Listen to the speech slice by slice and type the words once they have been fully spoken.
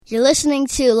You're listening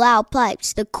to Loud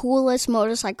Pipes, the coolest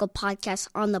motorcycle podcast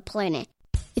on the planet.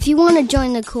 If you want to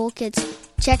join the cool kids,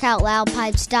 check out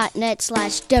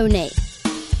loudpipes.net/donate.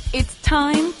 It's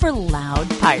time for Loud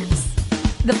Pipes,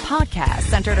 the podcast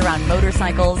centered around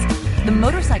motorcycles, the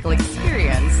motorcycle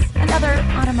experience, and other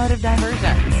automotive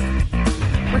diversions.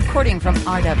 Recording from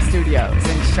RDub Studios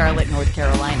in Charlotte, North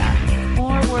Carolina,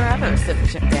 or wherever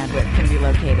sufficient bandwidth can be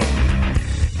located.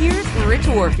 Here's Rich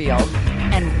Warfield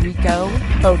and Rico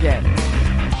Hogan.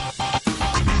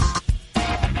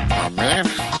 Oh, man.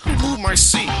 Who moved my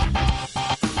seat?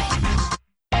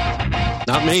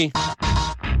 Not me.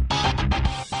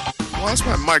 Why does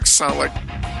my mic sound like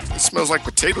it smells like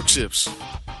potato chips?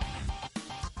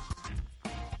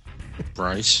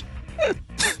 Bryce.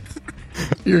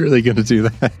 You're really going to do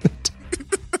that?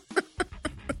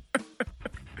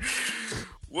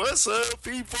 What's up,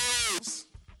 peoples?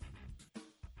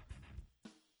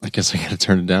 I guess I got to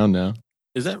turn it down now.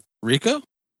 Is that Rico?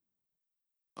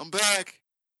 I'm back.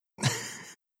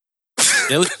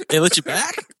 They let you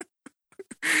back?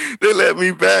 They let me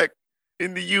back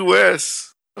in the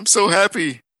U.S. I'm so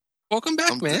happy. Welcome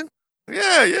back, man.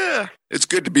 Yeah. It's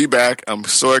good to be back. I'm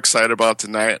so excited about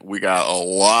tonight. We got a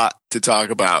lot to talk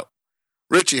about.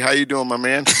 Richie, how you doing, my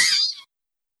man?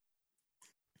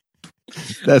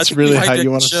 That's really how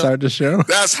you want to start the show?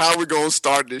 That's how we're going to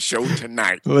start this show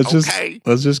tonight. Let's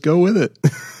just go with it.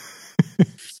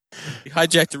 You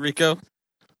hijacked the Rico.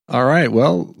 All right.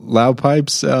 Well, Loud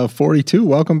Pipes 42.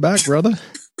 Welcome back, brother.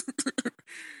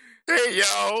 Hey,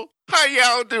 y'all. How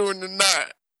y'all doing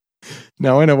tonight?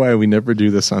 Now I know why we never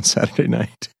do this on Saturday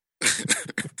night.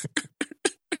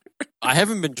 I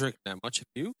haven't been drinking that much. Have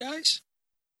you guys?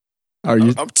 Are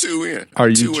you? I'm 2 in. Are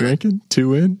you drinking?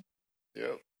 2 in?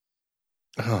 Yep.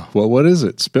 Oh, well, what is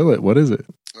it? Spill it. What is it?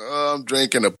 I'm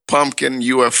drinking a pumpkin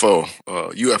UFO.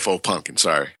 UFO pumpkin,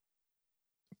 sorry.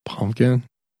 Pumpkin?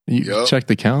 You checked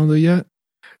the calendar yet?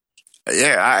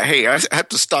 Yeah, I have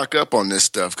to stock up on this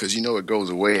stuff because, it goes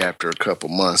away after a couple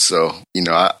months. So,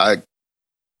 I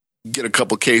get a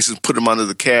couple cases, put them under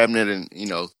the cabinet and,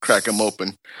 crack them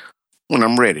open when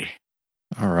I'm ready.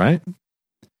 All right.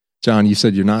 John, you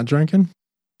said you're not drinking?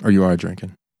 Or you are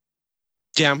drinking?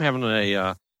 Yeah, I'm having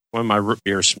one of my root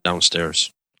beers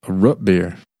downstairs. A root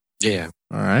beer? Yeah.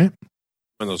 All right.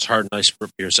 One of those hard, nice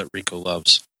root beers that Rico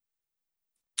loves.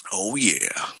 Oh,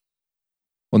 yeah.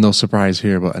 Well, no surprise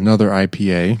here, but another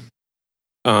IPA.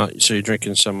 So you're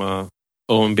drinking some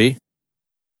O&B?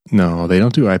 No, they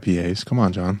don't do IPAs. Come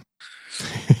on, John.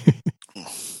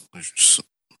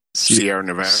 Sierra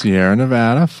Nevada. Sierra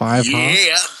Nevada,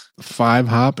 5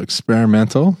 hop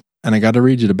experimental. And I got to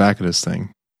read you the back of this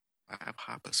thing. 5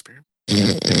 hop experimental.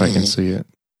 If I can see it.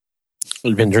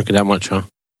 You've been drinking that much, huh?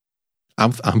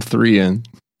 I'm 3 in,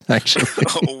 actually.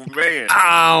 Oh, man.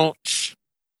 Ouch.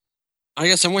 I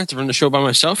guess I'm going to run the show by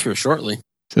myself here shortly. It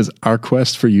says, our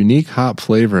quest for unique hop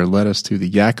flavor led us to the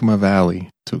Yakima Valley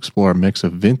to explore a mix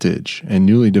of vintage and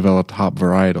newly developed hop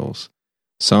varietals.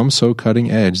 Some so cutting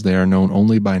edge they are known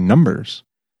only by numbers.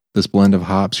 This blend of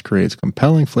hops creates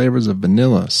compelling flavors of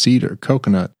vanilla, cedar,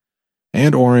 coconut,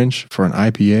 and orange for an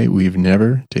IPA we've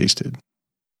never tasted.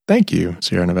 Thank you,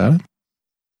 Sierra Nevada.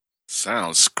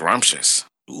 Sounds scrumptious.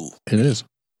 Ooh. It is.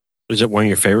 Is it one of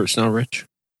your favorites now, Rich?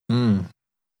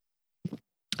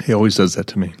 He always does that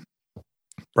to me.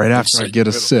 Right after I get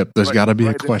a sip, there's got to be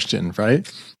a question, right?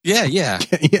 Yeah.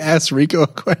 Can you ask Rico a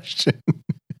question?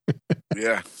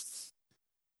 Yeah.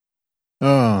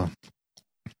 Oh.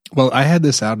 Well, I had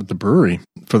this out at the brewery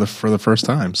for the first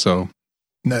time, so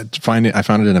I found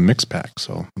it in a mix pack,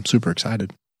 so I'm super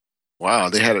excited. Wow,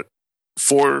 they had it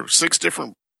 4, 6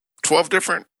 different, 12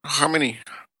 different. How many?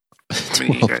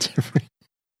 12 different.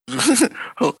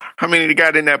 How many you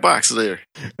got in that box there?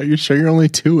 Are you sure you're only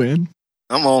 2 in?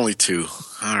 I'm only 2.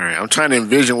 All right. I'm trying to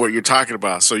envision what you're talking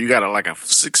about. So you got a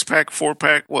 6-pack,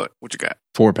 4-pack? What you got?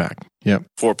 4-pack. Yep.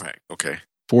 4-pack. Okay.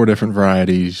 4 different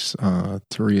varieties,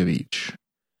 3 of each.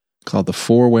 Called the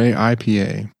 4-Way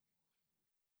IPA.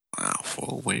 Wow,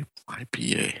 4-Way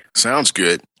IPA. Sounds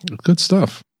good. Good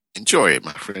stuff. Enjoy it,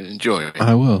 my friend. Enjoy it.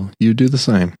 I will. You do the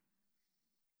same.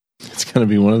 It's going to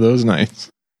be one of those nights.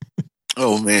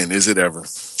 Oh, man. Is it ever?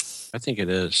 I think it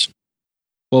is.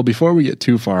 Well, before we get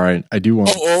too far, I do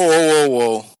want...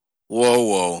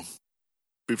 Whoa.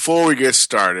 Before we get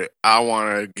started, I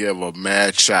want to give a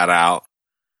mad shout out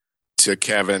to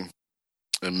Kevin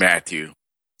and Matthew.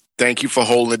 Thank you for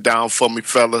holding it down for me,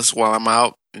 fellas, while I'm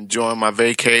out enjoying my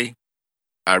vacay.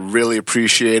 I really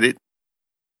appreciate it.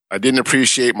 I didn't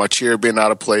appreciate my chair being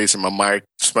out of place and my mic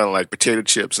smelling like potato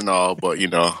chips and all, but,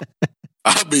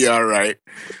 I'll be all right.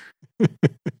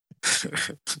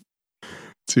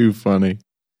 Too funny.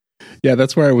 Yeah,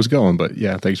 that's where I was going. But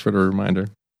yeah, thanks for the reminder.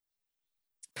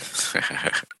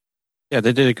 Yeah,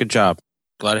 they did a good job.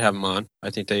 Glad to have them on. I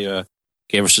think they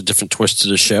gave us a different twist to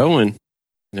the show and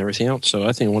everything else. So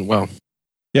I think it went well.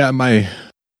 Yeah, my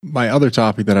other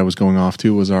topic that I was going off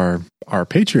to was our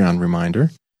Patreon reminder,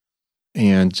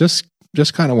 and just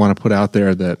kind of want to put out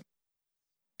there that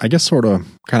I guess sort of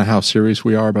kind of how serious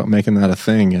we are about making that a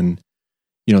thing, and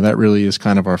that really is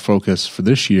kind of our focus for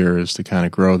this year, is to kind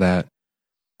of grow that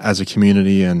as a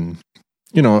community, and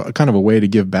kind of a way to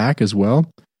give back as well.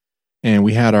 And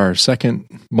we had our second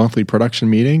monthly production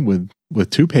meeting with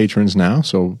 2 patrons now.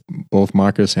 So both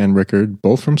Marcus and Rickard,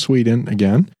 both from Sweden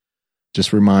again.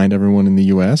 Just remind everyone in the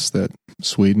U.S. that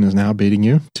Sweden is now beating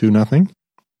you 2-0.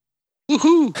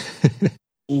 Woohoo!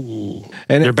 Ooh.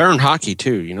 And they're better in hockey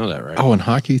too. You know that, right? Oh, in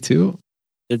hockey too?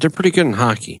 They're pretty good in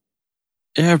hockey.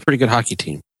 They have a pretty good hockey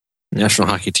team. National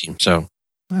hockey team. So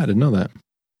I didn't know that.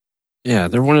 Yeah,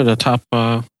 they're one of the top.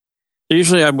 They're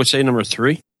usually, I would say, number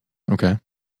 3. Okay.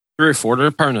 3 or 4.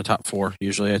 They're part in the top 4.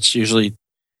 Usually, it's usually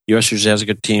U.S. usually has a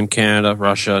good team. Canada,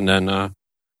 Russia, and then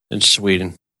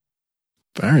Sweden.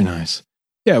 Very nice.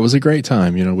 Yeah, it was a great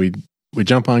time. We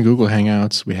jump on Google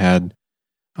Hangouts. We had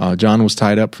John was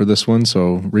tied up for this one,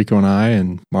 so Rico and I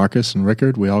and Marcus and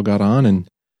Rickard, we all got on and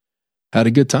had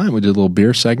a good time. We did a little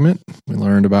beer segment. We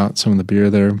learned about some of the beer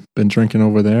they've been drinking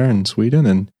over there in Sweden,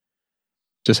 and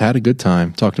just had a good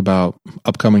time. Talked about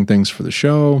upcoming things for the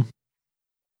show.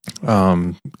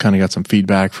 Kind of got some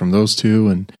feedback from those 2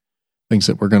 and things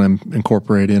that we're going to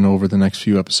incorporate in over the next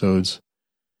few episodes.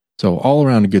 So all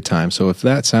around a good time. So if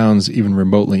that sounds even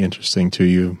remotely interesting to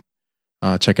you,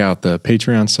 check out the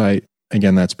Patreon site.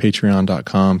 Again, that's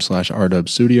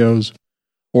patreon.com/RWstudios,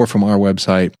 or from our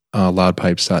website,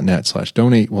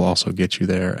 loudpipes.net/donate will also get you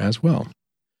there as well.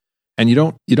 And you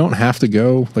don't have to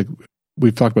go, like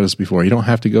we've talked about this before, you don't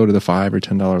have to go to the $5 or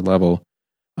 $10 level.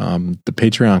 The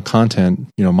Patreon content,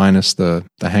 minus the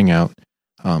hangout,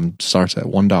 starts at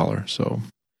 $1. So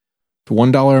for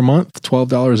 $1 a month,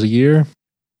 $12 a year,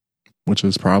 which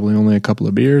is probably only a couple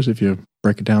of beers if you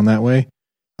break it down that way,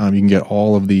 you can get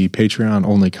all of the Patreon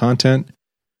only content,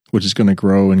 which is going to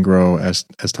grow and grow as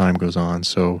time goes on.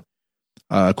 So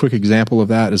a quick example of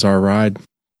that is our ride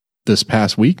this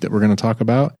past week that we're going to talk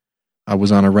about. I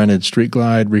was on a rented Street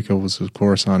Glide. Rico was, of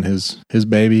course, on his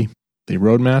baby, the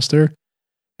Roadmaster.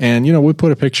 And, we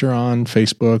put a picture on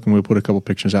Facebook and we put a couple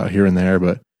pictures out here and there,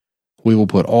 but we will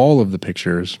put all of the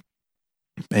pictures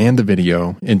and the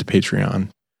video into Patreon.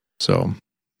 So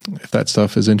if that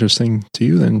stuff is interesting to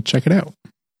you, then check it out.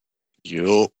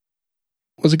 Yup.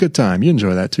 It was a good time. You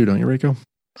enjoy that too, don't you, Rico?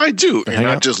 I do. And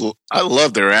I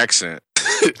love their accent.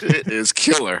 It is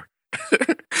killer.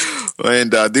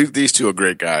 And these 2 are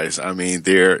great guys. I mean,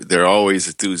 they're always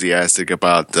enthusiastic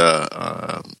about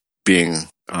being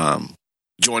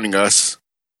joining us,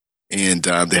 and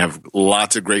they have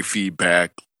lots of great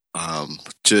feedback.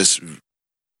 Just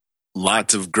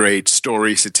lots of great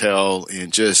stories to tell,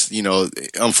 and just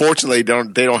unfortunately,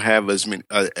 they don't have as many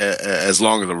as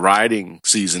long of a riding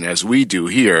season as we do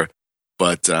here.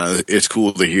 But it's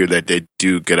cool to hear that they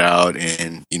do get out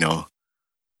and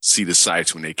see the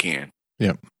sights when they can.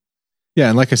 Yep. Yeah,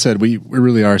 and like I said, we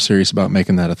really are serious about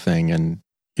making that a thing. And,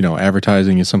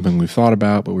 advertising is something we've thought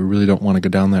about, but we really don't want to go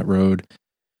down that road.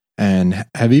 And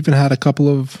have even had a couple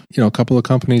of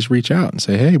companies reach out and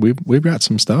say, hey, we've got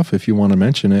some stuff if you want to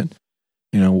mention it.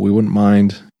 We wouldn't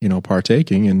mind,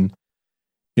 partaking. And,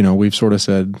 we've sort of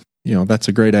said, that's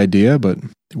a great idea, but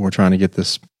we're trying to get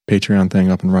this Patreon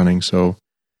thing up and running. So,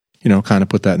 kind of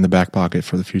put that in the back pocket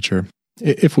for the future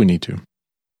if we need to.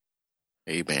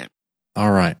 Amen.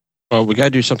 All right. Well, we got to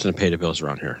do something to pay the bills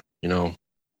around here,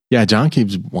 Yeah, John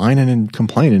keeps whining and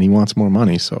complaining. He wants more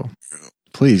money. So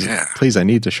please, I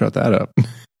need to shut that up.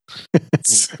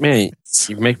 Man,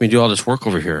 you make me do all this work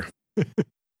over here.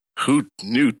 Who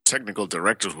knew technical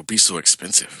directors would be so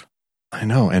expensive? I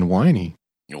know, and whiny.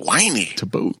 Whiny to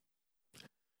boot.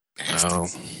 Oh.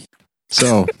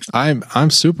 So I'm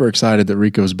super excited that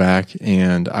Rico's back,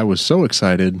 and I was so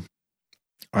excited.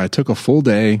 I took a full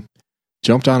day,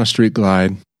 jumped on a Street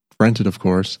Glide, rented, of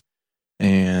course,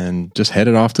 and just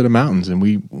headed off to the mountains. And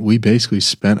we basically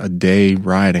spent a day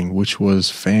riding, which was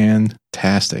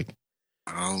fantastic.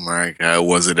 Oh my God,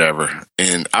 was it ever?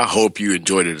 And I hope you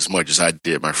enjoyed it as much as I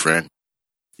did, my friend.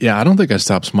 Yeah, I don't think I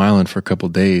stopped smiling for a couple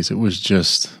of days. It was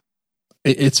just,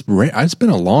 it's been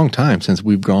a long time since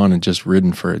we've gone and just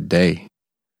ridden for a day.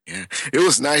 Yeah, it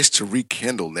was nice to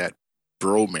rekindle that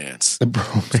bromance. The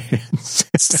bromance.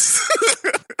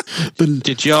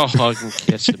 Did y'all hug and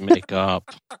kiss and make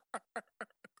up?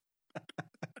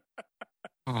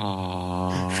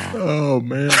 Aww. Oh,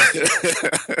 man.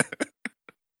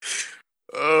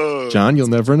 John, you'll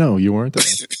never know. You weren't there.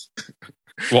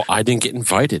 Well, I didn't get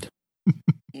invited.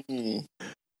 Too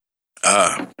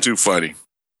funny.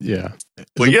 Yeah.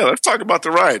 Well, yeah, let's talk about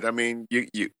the ride. I mean,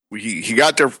 he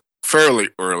got there fairly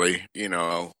early, you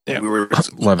know. Yeah.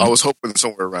 I was hoping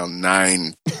somewhere around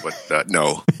 9, but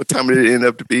no. What time did it end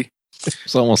up to be?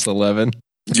 It's almost 11.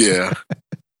 Yeah.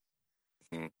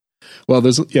 Well,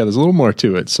 there's a little more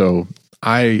to it. So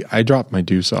I dropped my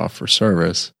deuce off for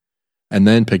service and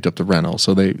then picked up the rental.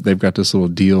 So they've got this little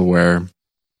deal where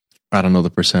I don't know the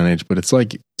percentage, but it's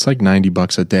like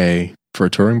 $90 a day for a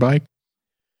touring bike.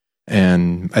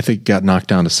 And I think it got knocked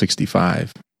down to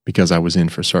 65 because I was in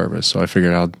for service. So I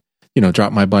figured I'll,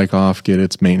 drop my bike off, get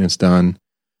its maintenance done.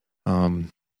 And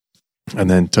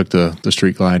then took the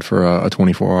Street Glide for a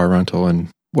 24-hour rental. And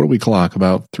what do we clock?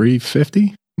 About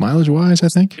 350 mileage wise, I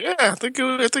think. Yeah, I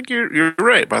think you're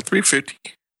right. About 350.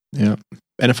 Yeah.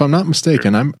 And if I'm not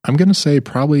mistaken, I'm going to say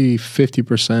probably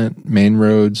 50% main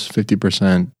roads,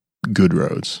 50% good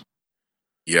roads.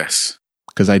 Yes.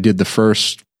 Because I did the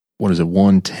first,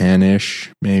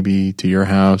 110-ish maybe to your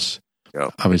house.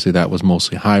 Yep. Obviously, that was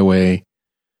mostly highway.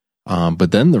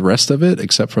 But then the rest of it,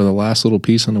 except for the last little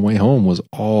piece on the way home, was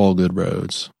all good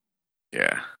roads.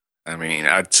 Yeah. I mean,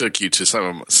 I took you to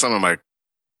some of my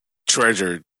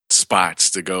treasured spots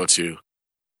to go to.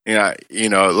 Yeah,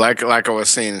 like I was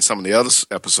saying in some of the other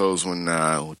episodes when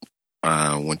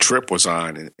Trip was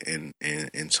on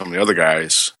and some of the other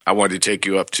guys, I wanted to take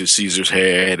you up to Caesar's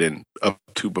Head and up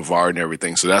to Bavard and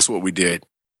everything. So that's what we did.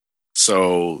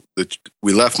 So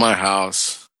we left my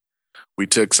house. We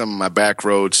took some of my back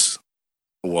roads.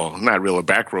 Well, not really a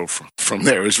back road from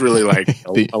there. It was really like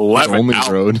the 11 only out.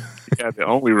 road. Yeah, the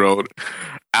only road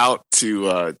out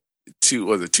to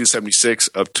 276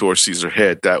 up towards Caesar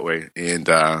Head that way. And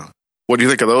what do you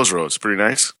think of those roads? Pretty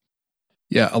nice.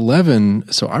 Yeah,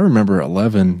 11. So I remember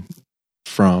 11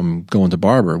 from going to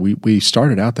Barber. We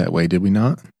started out that way, did we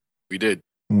not? We did.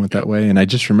 We went that way, and I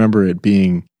just remember it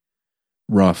being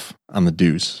rough on the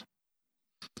deuce.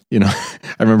 I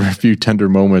remember a few tender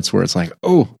moments where it's like,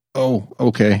 oh,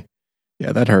 okay.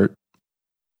 Yeah, that hurt.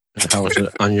 How was it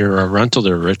on your rental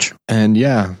there, Rich? And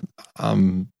yeah,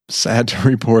 I'm sad to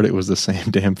report it was the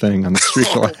same damn thing on the Street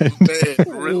Glide.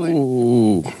 Man, really?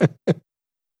 Ooh.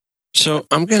 So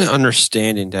I'm going to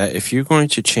understanding that if you're going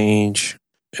to change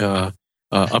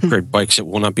upgrade bikes, it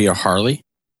will not be a Harley.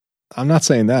 I'm not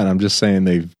saying that. I'm just saying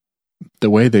the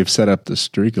way they've set up the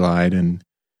Street Glide, and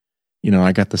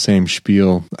I got the same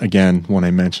spiel again when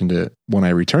I mentioned it when I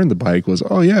returned the bike was,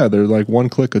 oh yeah, they're like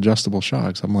one-click adjustable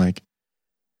shocks. I'm like,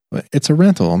 it's a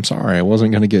rental. I'm sorry, I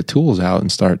wasn't going to get tools out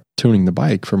and start tuning the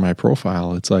bike for my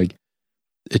profile. It's like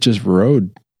it just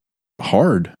rode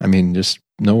hard. I mean, just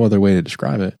no other way to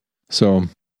describe it. So,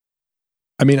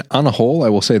 I mean, on a whole, I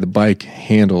will say the bike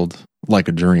handled like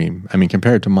a dream. I mean,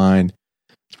 compared to mine,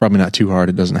 it's probably not too hard.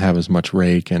 It doesn't have as much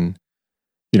rake and,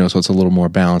 so it's a little more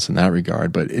balanced in that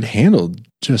regard, but it handled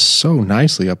just so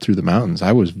nicely up through the mountains.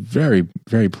 I was very,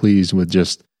 very pleased with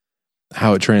just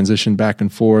how it transitioned back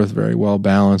and forth, very well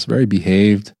balanced, very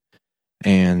behaved,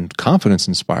 and confidence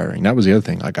inspiring. That was the other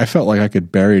thing. Like I felt like I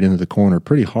could bury it into the corner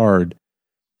pretty hard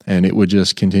and it would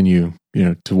just continue,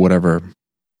 to whatever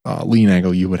lean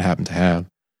angle you would happen to have.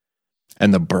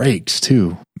 And the brakes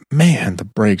too. Man, the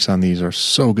brakes on these are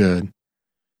so good.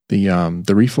 The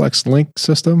Reflex Link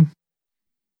system,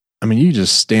 I mean, you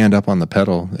just stand up on the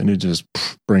pedal and it just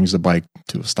brings the bike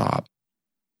to a stop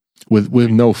with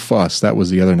no fuss. That was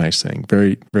the other nice thing.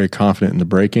 Very, very confident in the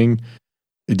braking.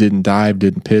 It didn't dive,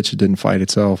 didn't pitch, it didn't fight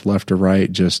itself left or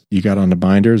right. Just you got on the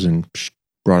binders and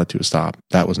brought it to a stop.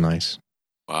 That was nice.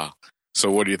 Wow.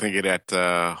 So what do you think of that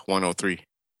 103?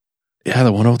 Yeah,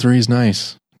 the 103 is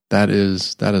nice. That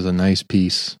is a nice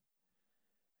piece.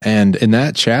 And in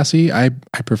that chassis, I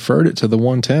preferred it to the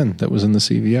 110 that was in the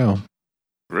CVO.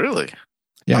 Really?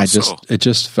 Yeah, it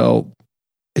just felt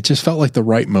like the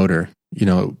right motor.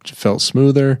 It felt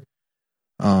smoother,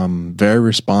 very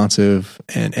responsive,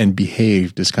 and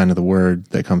behaved is kind of the word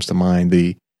that comes to mind.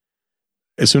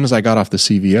 As soon as I got off the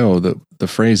CVO, the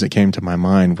phrase that came to my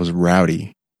mind was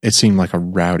rowdy. It seemed like a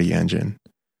rowdy engine.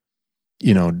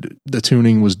 The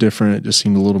tuning was different. It just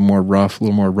seemed a little more rough, a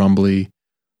little more rumbly,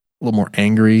 a little more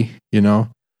angry,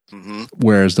 Mm-hmm.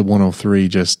 Whereas the 103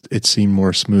 it seemed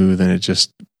more smooth, and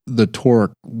the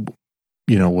torque,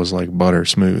 was like butter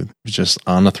smooth. It was just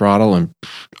on the throttle and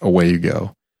away you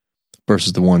go.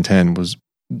 Versus the 110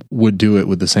 would do it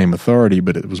with the same authority,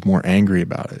 but it was more angry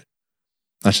about it.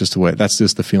 That's just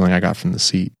the feeling I got from the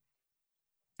seat.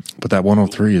 But that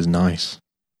 103 is nice.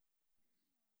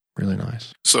 Really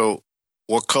nice. So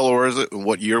what color is it and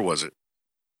what year was it?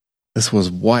 This was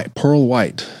white, pearl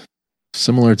white.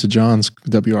 Similar to John's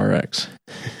WRX.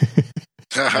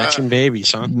 Matching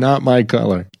babies, huh? Not my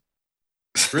color.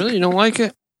 Really? You don't like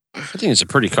it? I think it's a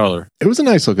pretty color. It was a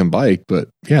nice looking bike, but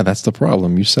yeah, that's the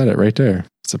problem. You said it right there.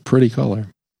 It's a pretty color.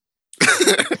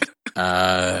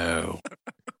 Oh.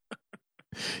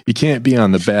 You can't be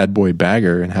on the bad boy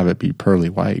bagger and have it be pearly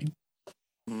white.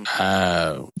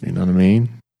 Oh. You know what I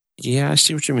mean? Yeah, I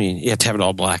see what you mean. You have to have it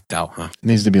all blacked out, huh? It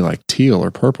needs to be like teal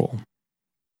or purple.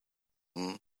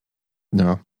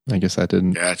 No, I guess that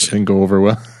didn't go over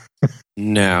well.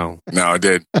 No. No, it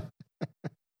did.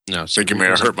 No. I think you may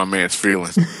have hurt my man's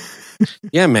feelings.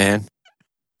 Yeah, man.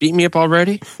 Beat me up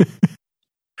already?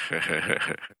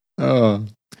 Oh.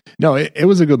 No, it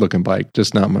was a good looking bike,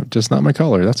 just not my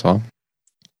color, that's all.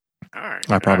 All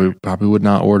right. I probably would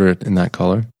not order it in that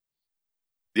color.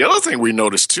 The other thing we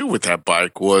noticed too with that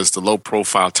bike was the low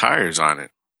profile tires on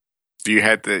it. You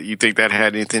think that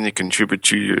had anything to contribute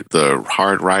to the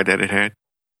hard ride that it had?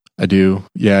 I do.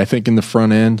 Yeah, I think in the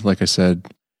front end, like I said,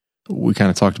 we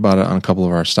kind of talked about it on a couple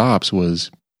of our stops,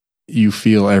 was you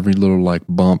feel every little like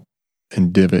bump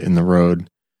and divot in the road.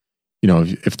 You know,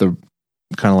 if the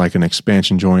kind of like an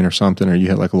expansion joint or something, or you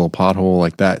hit like a little pothole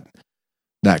like that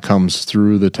comes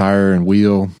through the tire and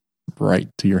wheel right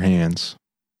to your hands,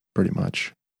 pretty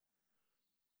much.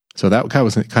 So that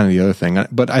was kind of the other thing.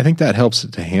 But I think that helps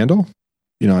it to handle.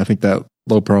 You know, I think that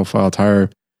low profile tire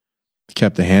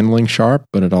kept the handling sharp,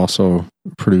 but it also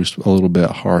produced a little bit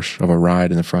harsh of a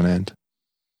ride in the front end.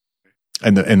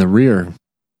 And the rear,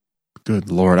 good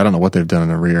Lord, I don't know what they've done in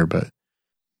the rear, but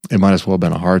it might as well have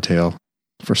been a hardtail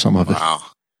for some of it. Wow.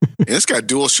 It's got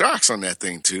dual shocks on that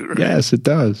thing too, right? Yes, it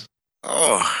does.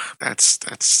 Oh, that's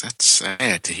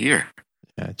sad to hear.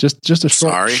 Yeah, just a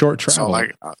short travel.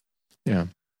 Yeah.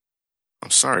 I'm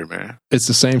sorry, man. It's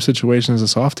the same situation as a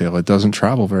Softail. It doesn't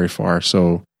travel very far,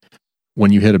 so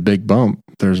when you hit a big bump,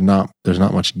 there's not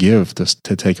much give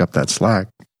to take up that slack.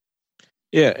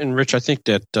 Yeah, and Rich, I think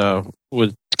that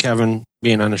with Kevin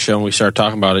being on the show and we started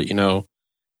talking about it, you know,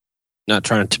 not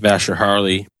trying to bash your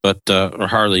Harley, but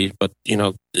you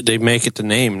know, they make it the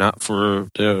name not for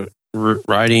the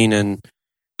riding and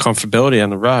comfortability on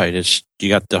the ride. It's you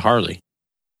got the Harley.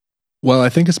 Well, I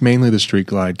think it's mainly the Street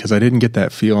Glide because I didn't get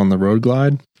that feel on the Road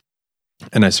Glide,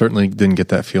 and I certainly didn't get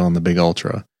that feel on the Big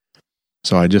Ultra.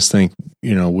 So I just think,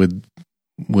 you know, with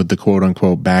the quote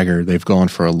unquote bagger, they've gone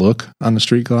for a look on the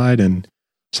Street Glide and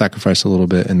sacrificed a little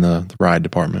bit in the ride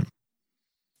department.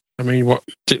 I mean,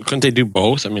 couldn't they do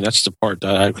both? I mean, that's the part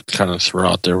that I would kind of throw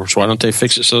out there. So why don't they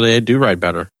fix it so they do ride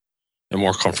better and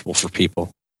more comfortable for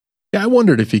people? Yeah, I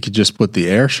wondered if you could just put the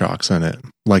air shocks on it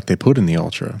like they put in the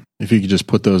Ultra. If you could just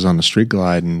put those on the Street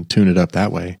Glide and tune it up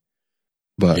that way.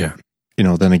 But, yeah, you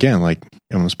know, then again, like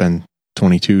I'm going to spend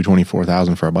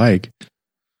 $24,000 for a bike.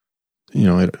 You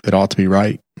know, it ought to be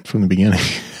right from the beginning.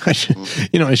 I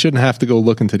shouldn't have to go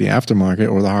look into the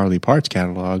aftermarket or the Harley parts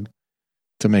catalog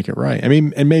to make it right. I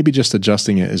mean, and maybe just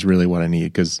adjusting it is really what I need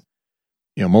because,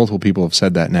 you know, multiple people have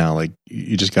said that now. Like,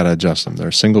 you just got to adjust them. They're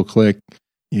a single click.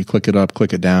 You click it up,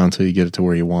 click it down until you get it to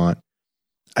where you want.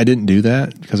 I didn't do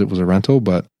that because it was a rental,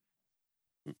 but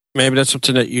maybe that's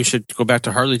something that you should go back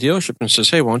to Harley dealership and says,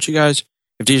 hey, why don't you guys,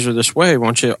 if these are this way, why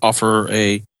don't you offer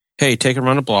hey, take them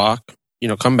around the block, you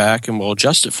know, come back and we'll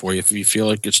adjust it for you if you feel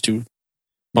like it's too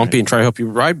bumpy, right, and try to help you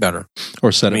ride better.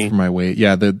 Or set it for my weight.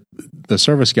 Yeah, the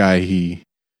service guy, he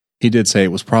did say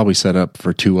it was probably set up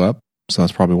for 2 up, so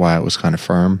that's probably why it was kind of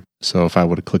firm. So if I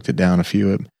would have clicked it down a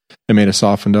few, it made it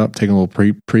softened up, taking a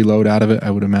little preload out of it,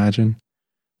 I would imagine.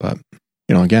 But,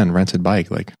 you know, again, rented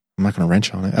bike, like, I'm not going to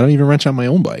wrench on it. I don't even wrench on my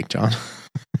own bike, John.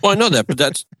 Well, I know that, but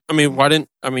that's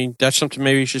something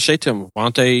maybe you should say to them. Why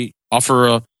don't they offer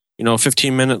a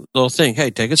 15-minute little thing?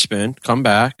 Hey, take a spin, come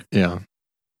back. Yeah.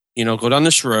 You know, go down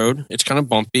this road. It's kind of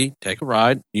bumpy. Take a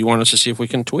ride. You want us to see if we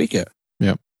can tweak it.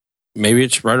 Yep. Maybe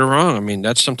it's right or wrong. I mean,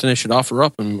 that's something they should offer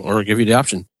up or give you the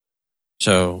option.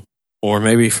 So, or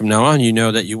maybe from now on, you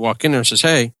know that you walk in there and says,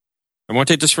 hey, I want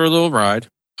to take this for a little ride.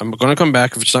 I'm going to come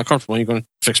back. If it's not comfortable, you're going to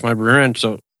fix my rear end.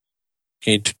 So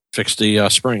can you fix the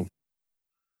spring?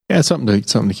 Yeah, it's something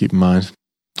to keep in mind.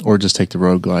 Or just take the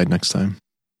Road Glide next time.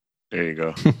 There you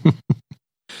go.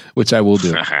 Which I will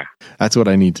do. That's what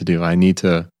I need to do. I need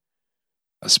to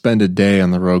spend a day on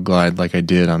the Road Glide like I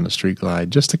did on the Street Glide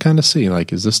just to kind of see,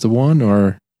 like, is this the one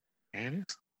or, you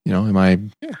know, am I going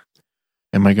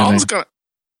to...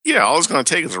 all it's going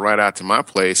to take is a ride out to my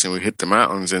place and we hit the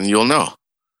mountains and you'll know.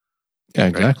 Yeah,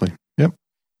 exactly. Right? Yep.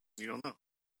 You'll know.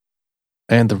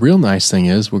 And the real nice thing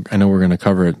is, I know we're going to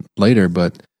cover it later,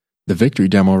 but the Victory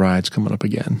demo ride's coming up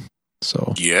again.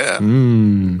 So yeah,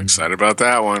 I'm excited about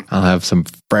that one. I'll have some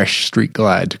fresh Street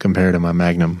Glide to compare to my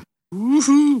Magnum.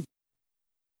 Woohoo!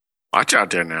 Watch out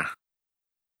there now.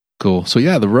 Cool. So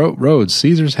yeah, the roads,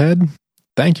 Caesar's Head.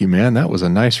 Thank you, man. That was a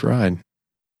nice ride.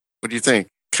 What do you think?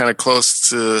 Kind of close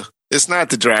to. It's not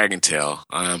the Dragon Tail.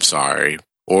 I'm sorry,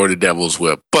 or the Devil's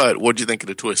Whip. But what do you think of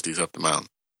the twisties up the mountain?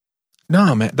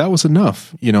 No, man, that was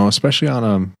enough. Especially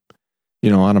on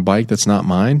a bike that's not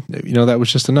mine. That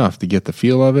was just enough to get the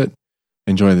feel of it,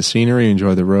 enjoy the scenery,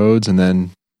 enjoy the roads, and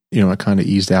then it kind of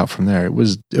eased out from there. It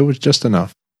was just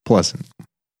enough. Pleasant.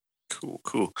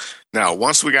 Cool. Now,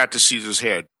 once we got to Caesar's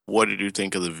Head, what did you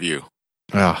think of the view?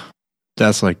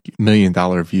 That's like $1 million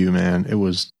view, man. It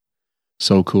was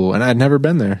so cool. And I'd never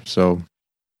been there. So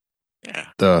yeah,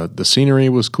 the scenery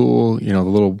was cool. The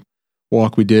little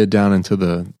walk we did down into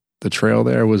the trail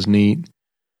there was neat.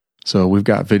 So we've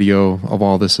got video of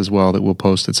all this as well that we'll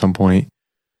post at some point.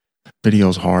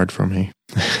 Video's hard for me.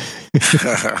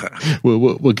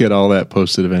 We'll get all that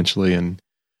posted eventually, and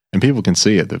people can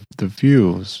see it. The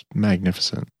view was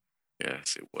magnificent.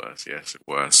 Yes, it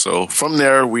was. So from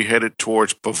there, we headed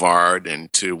towards Bavard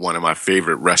and to one of my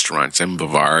favorite restaurants in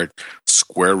Bavard,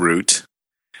 Square Root,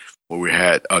 where we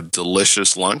had a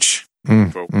delicious lunch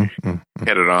before we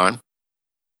headed on.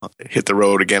 Hit the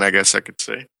road again, I guess I could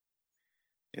say.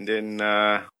 And then,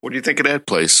 what do you think of that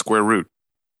place, Square Root?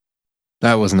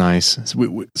 That was nice.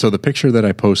 So the picture that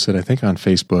I posted, I think on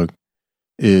Facebook,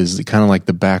 is kind of like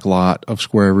the back lot of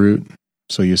Square Root.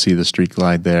 So you see the Street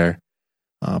Glide there,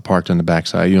 parked on the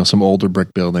backside. Some older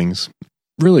brick buildings.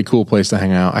 Really cool place to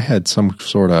hang out. I had some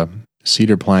sort of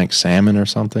cedar plank salmon or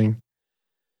something.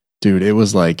 Dude, it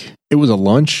was a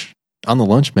lunch on the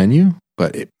lunch menu,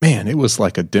 but it was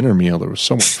like a dinner meal. There was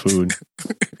so much food.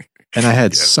 And I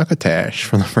had succotash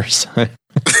for the first time.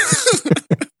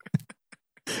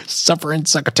 Suffering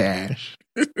succotash.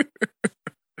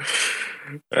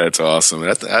 That's awesome.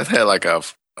 I had like a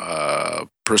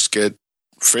brisket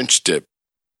French dip,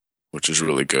 which is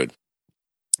really good.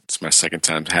 It's my second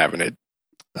time having it.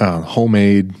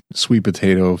 Homemade sweet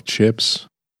potato chips.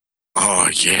 Oh,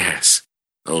 yes.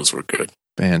 Those were good.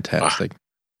 Fantastic.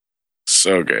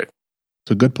 So good.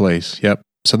 It's a good place. Yep.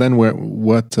 So then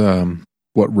what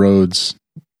roads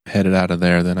headed out of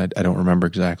there? Then I don't remember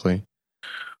exactly.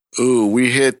 Ooh,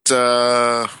 we hit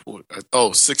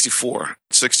 64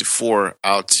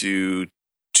 out to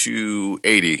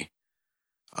 280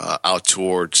 out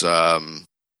towards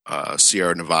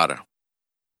Sierra Nevada,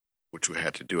 which we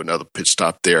had to do another pit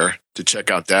stop there to check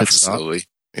out that facility.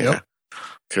 Yeah,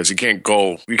 because you can't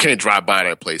drive by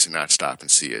that place and not stop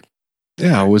and see it.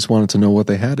 Yeah, I always wanted to know what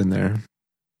they had in there.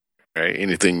 Right,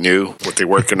 anything new? What they're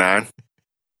working on?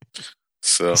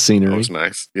 So scenery, that was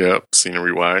nice. Yep,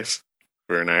 scenery wise.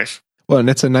 Very nice. Well, and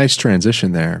it's a nice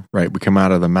transition there, right? We come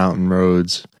out of the mountain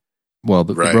roads. Well,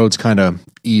 the roads kind of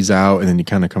ease out, and then you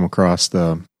kind of come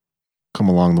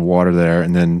along the water there,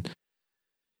 and then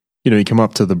you come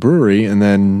up to the brewery, and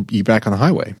then you back on the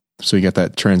highway. So you got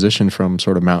that transition from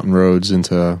sort of mountain roads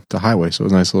into the highway. So it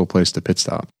was a nice little place to pit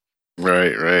stop.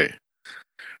 Right.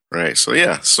 So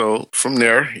yeah, so from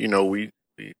there, we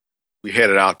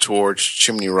headed out towards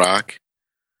Chimney Rock.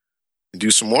 Do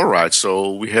some more rides.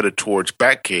 So we headed towards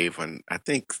Batcave, and I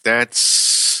think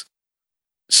that's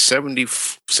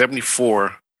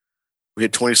 74. We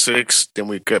hit 26, then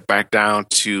we got back down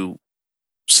to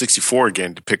 64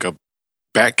 again to pick up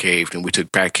Batcave, and we took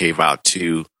Batcave out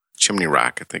to Chimney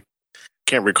Rock. I think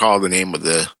can't recall the name of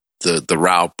the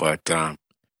route, but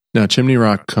now Chimney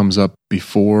Rock comes up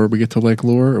before we get to Lake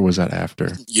Lure, or was that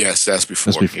after? Yes, that's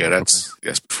before. Yeah, that's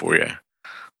before. Yeah.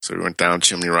 So we went down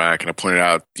Chimney Rock, and I pointed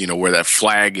out, where that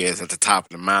flag is at the top of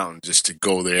the mountain, just to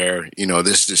go there.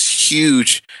 This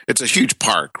huge. It's a huge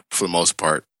park for the most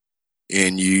part,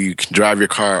 and you can drive your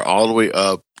car all the way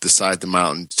up the side of the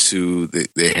mountain to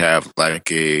they have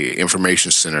like a information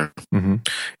center, and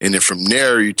then from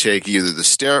there you take either the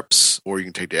steps or you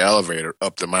can take the elevator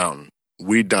up the mountain.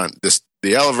 We done this.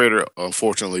 The elevator,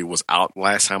 unfortunately, was out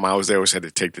last time I was there. We had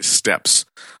to take the steps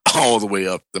all the way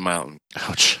up the mountain.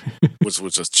 Ouch. Which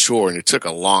was a chore, and it took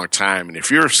a long time. And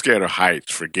if you're scared of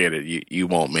heights, forget it. You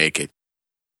won't make it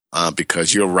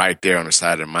because you're right there on the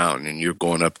side of the mountain, and you're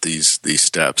going up these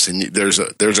steps. And there's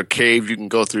a cave you can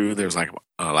go through. There's like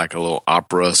a little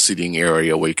opera seating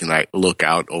area where you can like look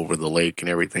out over the lake and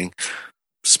everything.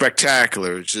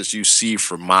 Spectacular. It's just you see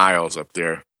for miles up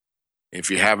there. If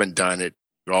you haven't done it,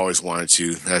 you always wanted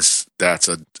to. That's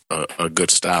a good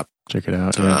stop. Check it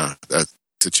out.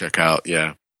 To check out.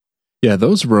 Yeah. Yeah,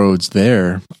 those roads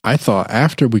there, I thought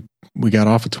after we got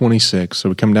off at 26, so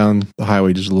we come down the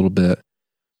highway just a little bit,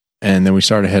 and then we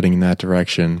started heading in that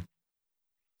direction.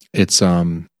 It's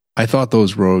I thought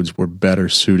those roads were better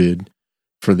suited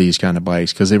for these kind of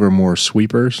bikes because they were more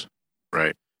sweepers.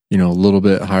 Right. a little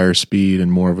bit higher speed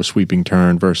and more of a sweeping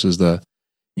turn versus the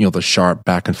sharp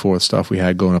back and forth stuff we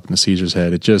had going up in the Caesar's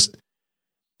Head. It just,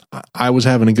 I was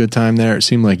having a good time there. It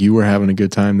seemed like you were having a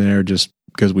good time there just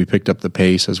because we picked up the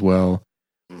pace as well.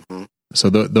 Mm-hmm. So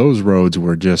those roads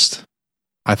were just,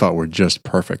 I thought were just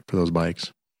perfect for those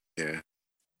bikes. Yeah,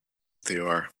 they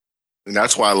are. And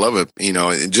that's why I love it,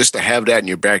 and just to have that in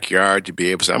your backyard, to be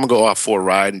able to say, I'm going to go out for a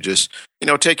ride and just,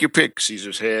 take your pick,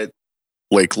 Caesar's Head,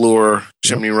 Lake Lure,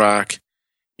 Chimney Rock,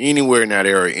 anywhere in that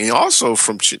area. And also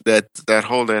from that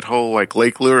whole like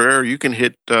Lake Lure area, you can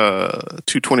hit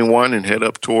 221 and head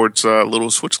up towards Little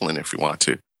Switzerland if you want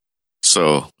to.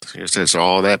 So there's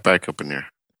all that back up in there.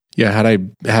 Yeah,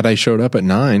 had I showed up at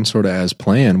 9 sort of as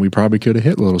planned, we probably could have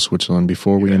hit Little Switzerland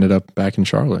before we ended up back in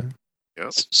Charlotte.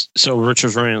 Yep. So Rich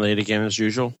was running late again as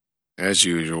usual? As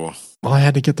usual. Well, I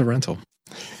had to get the rental.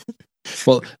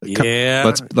 Well,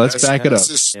 yeah. Let's back it up. That's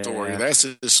his story. Yeah. That's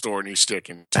his story, and he's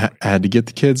sticking to it. I had to get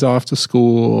the kids off to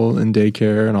school and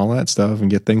daycare and all that stuff and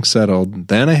get things settled.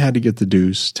 Then I had to get the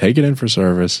Deuce, take it in for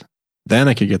service. Then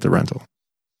I could get the rental.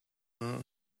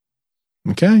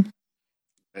 Okay.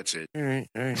 That's it. All right.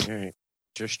 It's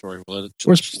your story.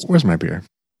 Where's my beer?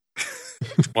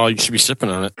 Well, you should be sipping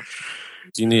on it.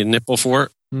 Do you need a nipple for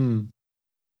it?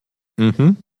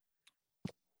 Mm-hmm.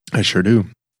 I sure do.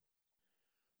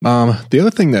 The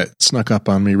other thing that snuck up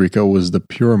on me, Rico, was the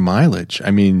pure mileage.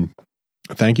 I mean,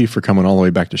 thank you for coming all the way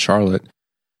back to Charlotte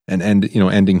and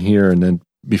ending here and then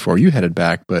before you headed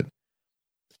back. But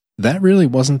that really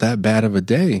wasn't that bad of a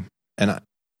day. And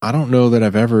I don't know that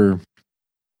I've ever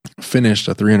finished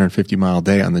a 350-mile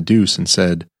day on the Deuce and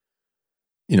said,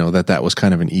 that was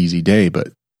kind of an easy day.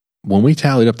 But when we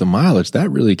tallied up the mileage,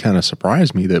 that really kind of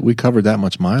surprised me that we covered that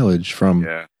much mileage from,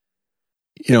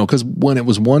 because when it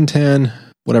was 110,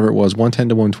 whatever it was, 110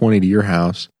 to 120 to your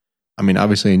house, I mean,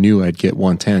 obviously I knew I'd get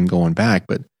 110 going back,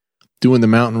 but doing the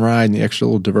mountain ride and the extra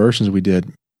little diversions we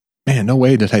did, man, no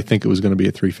way did I think it was going to be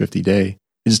a 350 day.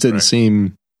 It just didn't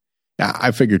seem, I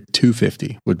figured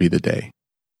 250 would be the day.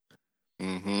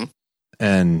 Mm-hmm.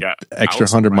 And extra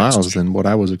 100 miles than what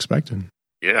I was expecting.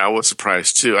 Yeah, I was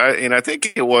surprised too. I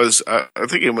think it was, I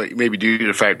think it may be due to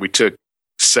the fact we took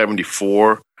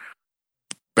 74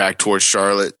 back towards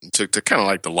Charlotte and took the kind of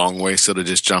like the long way instead of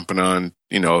just jumping on,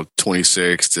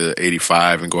 26 to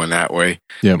 85 and going that way.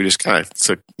 Yeah. We just kind of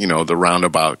took, the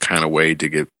roundabout kind of way to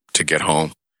get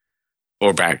home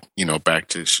or back, back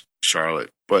to Charlotte.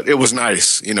 But it was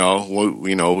nice, we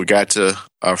got to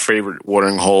our favorite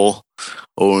watering hole,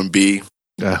 OMB.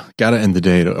 Got to end the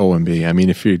day at OMB. I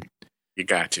mean, you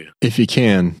got to. If you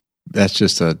can, that's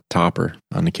just a topper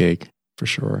on the cake for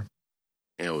sure.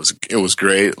 It was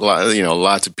great.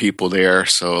 Lots of people there.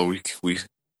 So we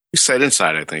sat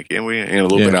inside, I think, and we a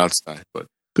little bit outside. But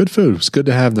good food. It's good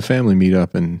to have the family meet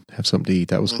up and have something to eat.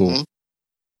 That was cool.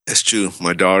 That's true.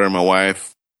 My daughter and my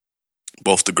wife,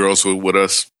 both the girls were with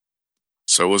us.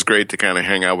 So it was great to kind of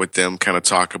hang out with them, kind of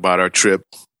talk about our trip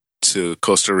to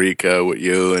Costa Rica with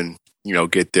you and,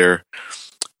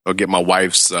 get my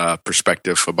wife's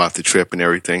perspective about the trip and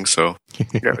everything. So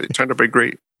it turned out to be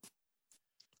great.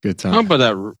 Good time. How about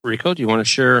that, Rico? Do you want to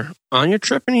share on your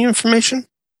trip any information?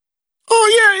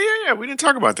 Oh, yeah. We didn't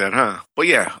talk about that, huh? But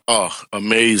yeah. Oh,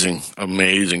 amazing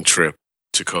trip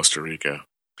to Costa Rica.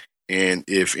 And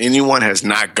if anyone has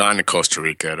not gone to Costa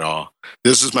Rica at all,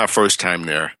 this is my first time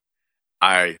there.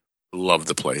 I love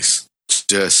the place.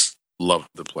 Just love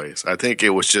the place. I think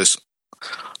it was just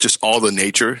all the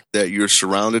nature that you're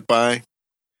surrounded by.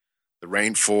 The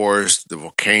rainforest, the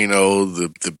volcano,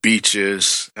 the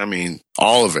beaches. I mean,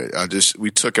 all of it. We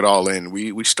took it all in.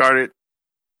 We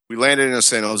landed in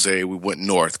San Jose. We went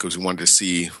north because we wanted to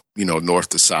see, north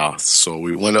to south. So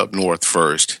we went up north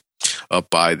first,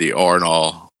 up by the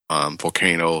Arenal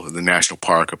volcano, the national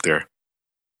park up there.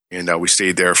 And we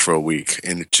stayed there for a week.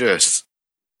 And it just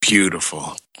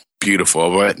beautiful.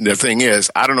 But the thing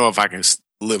is, I don't know if I can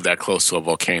live that close to a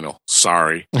volcano.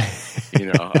 Sorry.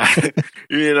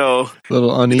 A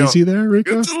little uneasy there,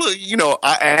 Rico?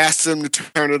 I asked them to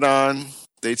turn it on.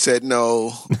 They said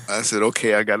no. I said,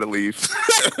 okay, I got to leave.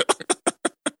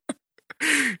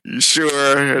 You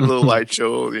sure? A little light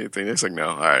show, anything? It's like, no.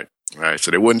 All right.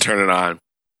 So they wouldn't turn it on.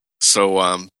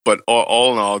 So, but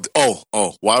all in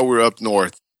all, while we're up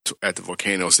north at the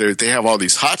volcanoes, they have all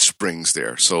these hot springs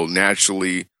there. So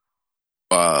naturally,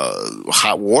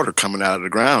 hot water coming out of the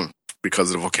ground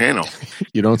because of the volcano.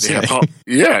 You don't say.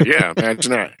 Yeah.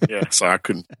 Imagine that. Yeah. So I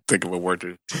couldn't think of a word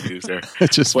to use there.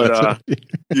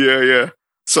 Yeah.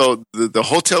 So the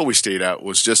hotel we stayed at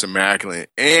was just immaculate.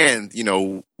 And,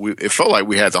 it felt like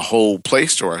we had the whole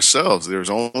place to ourselves. There was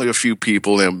only a few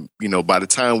people. And, by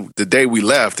the day we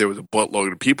left, there was a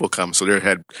buttload of people coming. So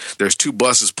there's 2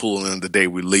 buses pulling in the day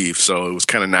we leave. So it was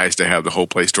kind of nice to have the whole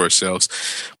place to ourselves.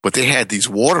 But they had these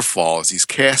waterfalls, these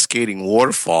cascading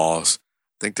waterfalls.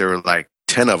 I think there were like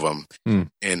 10 of them.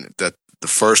 And the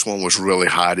first one was really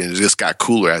hot, and it just got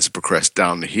cooler as it progressed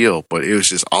down the hill. But it was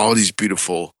just all these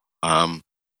beautiful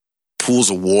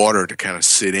pools of water to kind of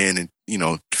sit in and,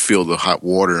 feel the hot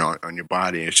water on your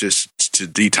body. It's just to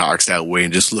detox that way,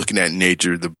 and just looking at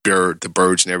nature, the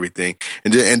birds and everything.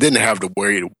 And then to have the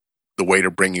waiter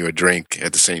bring you a drink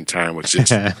at the same time was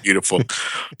just beautiful.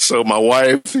 So my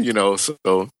wife,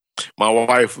 my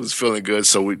wife was feeling good.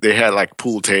 So they had like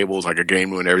pool tables, like a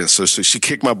game room and everything. So she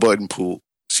kicked my butt in pool.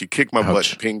 She kicked my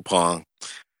butt in ping pong.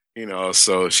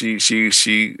 So she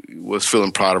was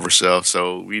feeling proud of herself.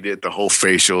 So we did the whole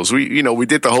facials. We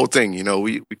did the whole thing.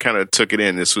 We kind of took it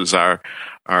in. This was our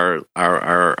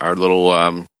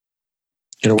little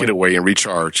getaway and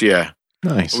recharge. Yeah,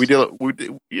 nice. We did a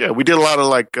lot of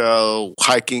like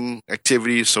hiking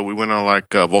activities. So we went on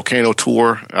like a volcano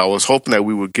tour. I was hoping that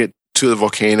we would get to the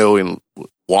volcano and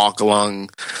walk along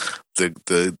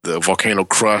the volcano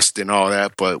crust and all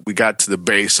that, but we got to the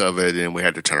base of it and we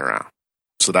had to turn around.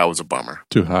 So that was a bummer.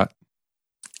 Too hot?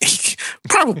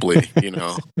 Probably,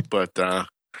 But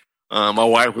my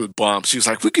wife was bummed. She was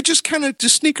like, we could just kind of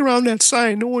just sneak around that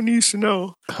side. No one needs to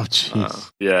know. Oh, jeez.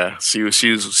 Yeah,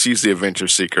 she's the adventure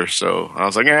seeker. So I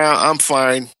was like, yeah, I'm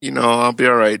fine. I'll be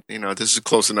all right. This is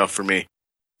close enough for me.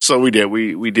 So we did.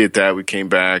 We did that. We came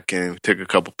back and took a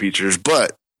couple pictures.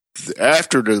 But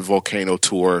after the volcano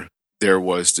tour, there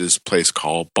was this place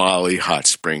called Bali Hot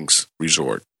Springs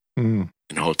Resort.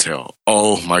 Hotel.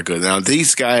 Oh my goodness. Now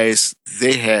these guys,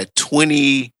 they had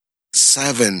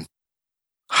 27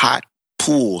 hot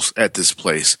pools at this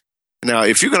place. Now,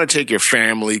 if you're going to take your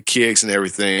family, kids and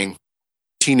everything,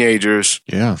 teenagers,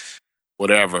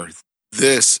 whatever,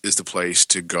 this is the place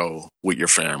to go with your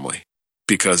family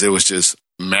because it was just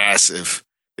massive.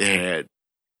 They had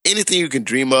anything you can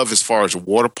dream of as far as a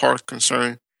water park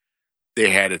concerned. They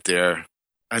had it there.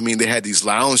 I mean, they had these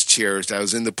lounge chairs that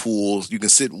was in the pool. You can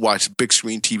sit and watch big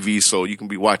screen TV, so you can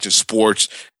be watching sports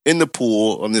in the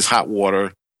pool on this hot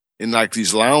water, and like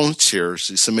these lounge chairs,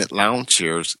 these cement lounge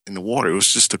chairs in the water. It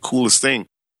was just the coolest thing.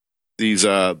 These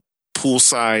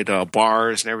poolside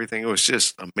bars and everything. It was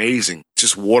just amazing.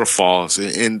 Just waterfalls,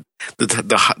 and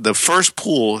the first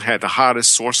pool had the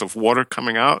hottest source of water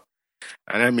coming out,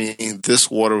 and I mean,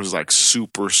 this water was like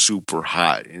super, super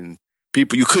hot and.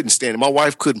 People, you couldn't stand it. My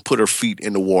wife couldn't put her feet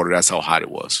in the water. That's how hot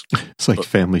it was. It's like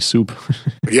family soup.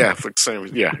 Yeah,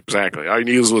 exactly. All you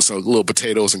need was some little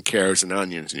potatoes and carrots and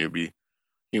onions, and you'd be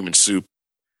human soup.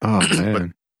 Oh,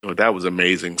 man. But that was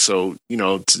amazing. So,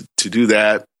 to do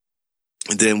that,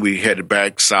 and then we headed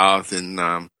back south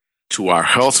and to our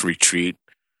health retreat.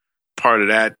 Part of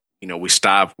that, we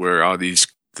stopped where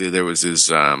there was this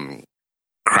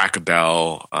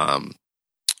crocodile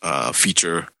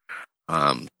feature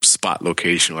spot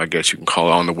location, I guess you can call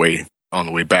it, on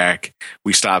the way back.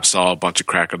 We stopped, saw a bunch of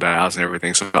crocodiles and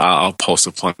everything. So I'll post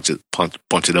a bunch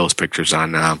of those pictures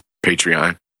on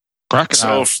Patreon.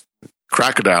 Crocodiles. So,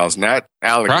 crocodiles, not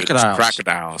alligators.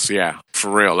 Crocodiles, yeah,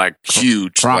 for real, like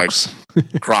huge, Crocs.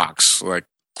 like crocs, like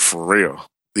for real.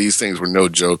 These things were no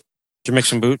joke. Did you make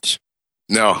some boots?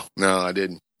 No, I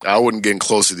didn't. I wouldn't get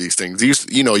close to these things.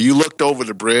 You looked over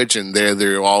the bridge and there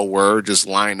they all were just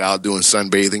lined out doing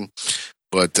sunbathing.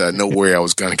 But no way I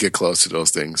was going to get close to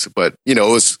those things. But, it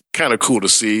was kind of cool to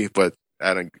see, but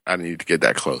I didn't need to get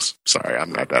that close. Sorry,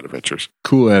 I'm not that adventurous.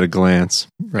 Cool at a glance.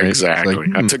 Right? Exactly.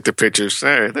 Like, I took the pictures.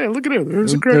 Hey, look at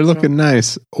it. They're looking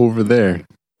nice over there.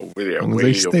 Over there.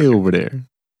 They stay over there.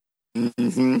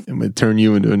 Mm-hmm. I'm going to turn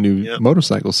you into a new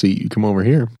motorcycle seat. You come over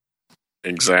here.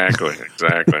 Exactly.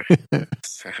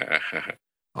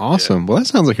 Awesome. Yeah. Well, that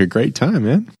sounds like a great time,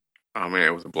 man. Oh, man,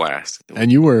 it was a blast.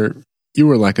 And you were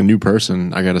like a new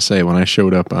person, I got to say. When I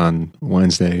showed up on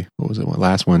Wednesday,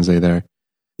 last Wednesday there,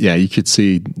 yeah, you could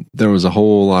see there was a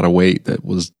whole lot of weight that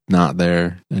was not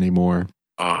there anymore.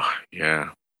 Oh,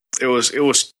 yeah. It was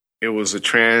a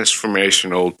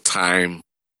transformational time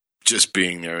just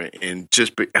being there and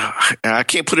I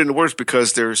can't put it into words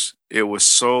because it was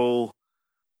so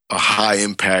a high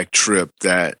impact trip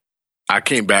that I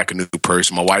came back a new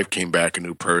person. My wife came back a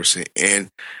new person, and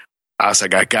I was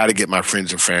like, I got to get my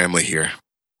friends and family here.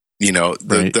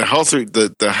 Right.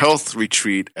 The health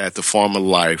retreat at the Farm of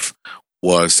Life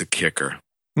was the kicker.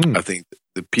 I think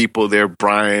the people there,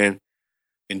 Brian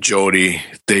and Jody,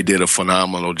 they did a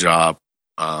phenomenal job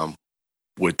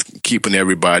with keeping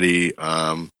everybody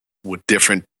with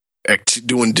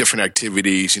doing different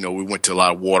activities. You know, we went to a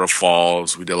lot of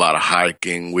waterfalls. We did a lot of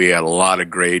hiking. We had a lot of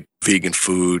great vegan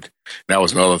food. That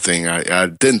was another thing. I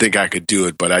didn't think I could do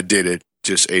it, but I did it.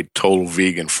 Just ate total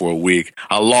vegan for a week.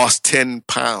 I lost 10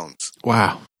 pounds.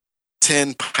 Wow.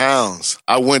 10 pounds.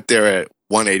 I went there at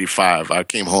 185. I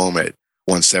came home at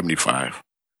 175.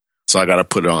 So I got to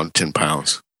put it on 10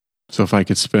 pounds. So if I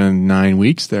could spend 9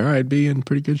 weeks there, I'd be in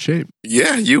pretty good shape.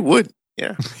 Yeah, you would.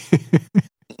 Yeah.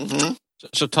 Mm-hmm.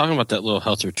 So talking about that little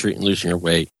health retreat and losing your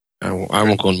weight, I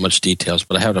won't go into much details,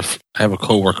 but I have a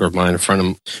coworker of mine,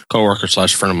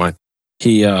 coworker/friend of mine.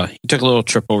 He took a little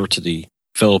trip over to the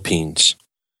Philippines.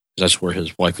 That's where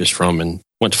his wife is from, and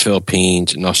went to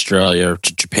Philippines and Australia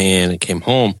to Japan and came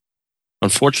home.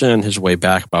 Unfortunately, on his way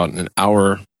back, about an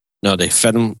hour. No, they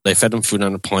fed him food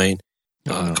on the plane.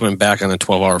 Coming back on a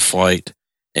 12-hour flight,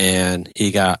 and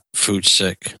he got food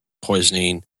sick,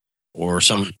 poisoning, or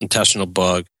some intestinal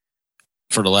bug.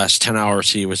 For the last 10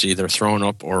 hours, he was either throwing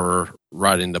up or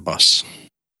riding the bus.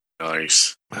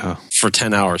 Nice. Wow. For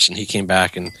 10 hours, and he came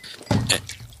back and...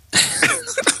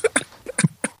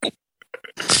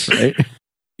 Right?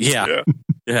 Yeah.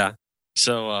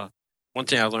 So one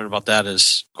thing I learned about that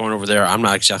is going over there, I'm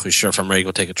not exactly sure if I'm ready to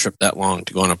go take a trip that long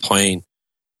to go on a plane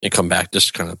and come back.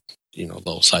 Just kind of, a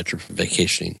little side trip for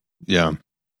vacationing. Yeah.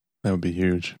 That would be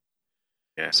huge.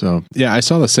 Yeah. So, I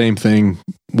saw the same thing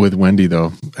with Wendy,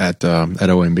 though, at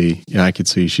OMB. Yeah, I could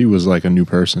see she was like a new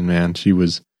person, man. She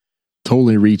was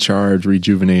totally recharged,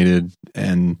 rejuvenated.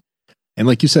 And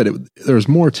like you said, there was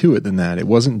more to it than that. It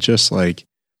wasn't just like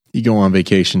you go on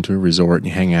vacation to a resort and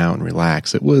you hang out and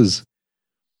relax. It's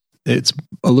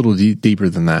a little deeper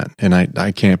than that. And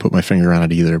I can't put my finger on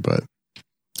it either, but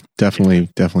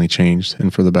definitely changed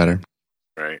and for the better.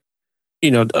 Right.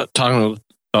 Talking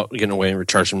about getting away and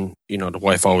recharging, the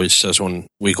wife always says when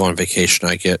we go on vacation,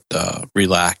 I get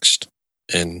relaxed.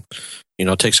 And,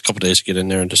 it takes a couple days to get in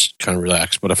there and just kind of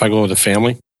relax. But if I go with the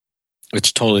family,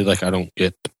 it's totally like I don't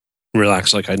get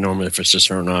relaxed like I normally if it's just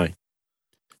her and I.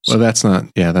 Well, that's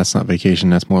not vacation.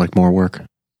 That's more like more work.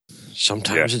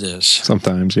 Sometimes it is.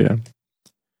 Sometimes, yeah.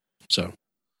 So.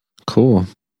 Cool.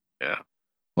 Yeah.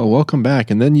 Well, welcome back.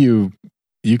 And then you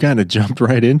kind of jumped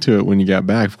right into it when you got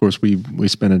back. Of course, we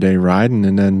spent a day riding,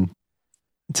 and then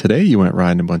today you went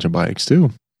riding a bunch of bikes too.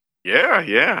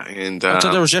 Yeah. And I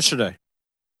thought that was yesterday.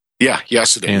 Yeah,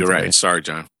 yesterday. You're today. right. Sorry,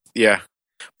 John. Yeah.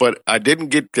 But I didn't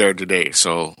get there today,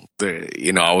 so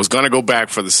I was gonna go back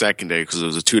for the second day because it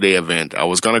was a 2-day event. I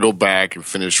was gonna go back and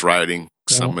finish riding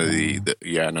some of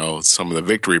the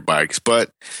victory bikes,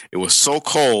 but it was so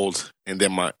cold, and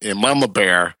then Mama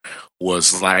Bear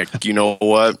was like, you know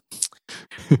what,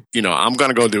 I'm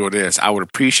gonna go do this. I would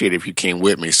appreciate it if you came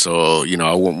with me. So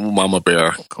I went with Mama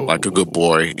Bear like a good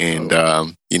boy, and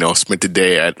spent the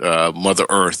day at Mother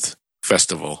Earth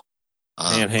Festival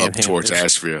towards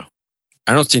Asheville.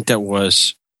 I don't think it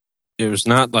was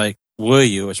not like, will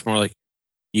you? It's more like,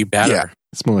 you better. Yeah.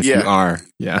 It's more like you are.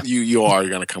 Yeah. You are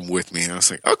going to come with me. And I was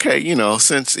like, okay,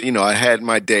 since, I had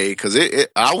my day, because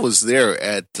I was there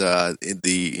at the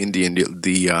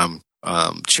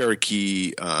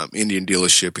Cherokee Indian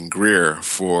dealership in Greer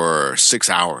for 6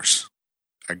 hours.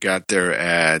 I got there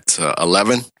at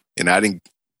 11, and I didn't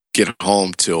get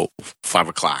home till 5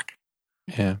 o'clock.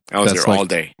 Yeah. I was there all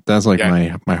day. That's like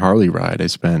my Harley ride.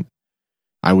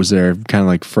 I was there kind of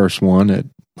like first one at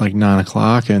like 9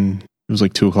 o'clock, and it was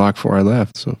like 2 o'clock before I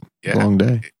left. So long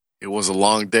day. It was a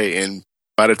long day. And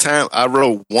by the time I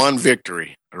rode one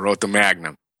victory, I rode the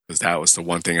Magnum, because that was the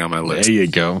one thing on my list. There you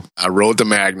go. I rode the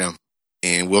Magnum,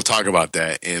 and we'll talk about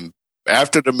that. And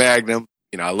after the Magnum,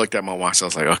 I looked at my watch. I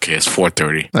was like, okay, it's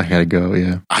 4:30. I gotta go.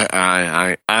 Yeah.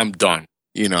 I'm done.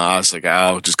 I was like,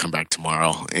 I'll just come back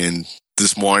tomorrow. And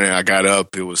this morning I got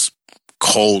up. It was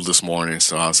cold this morning,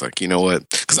 so I was like, you know what?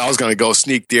 Because I was going to go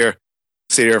sneak there,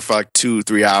 stay there for like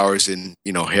 2-3 hours, and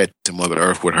head to Mother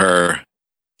Earth with her,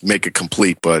 make it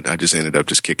complete. But I just ended up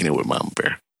just kicking it with Mama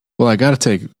Bear. Well, I got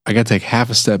to take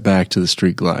half a step back to the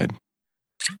street glide.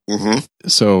 Mm-hmm.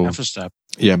 So half a step.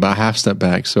 Yeah, about half step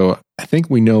back. So I think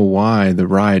we know why the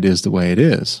ride is the way it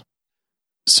is.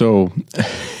 So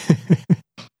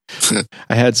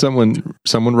I had someone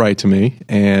write to me,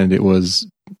 and it was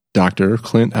Dr.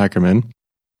 Clint Ackerman,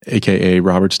 a.k.a.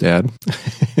 Robert's dad.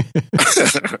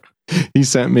 He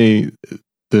sent me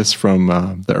this from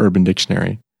the Urban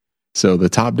Dictionary. So the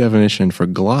top definition for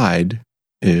glide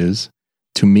is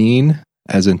to mean,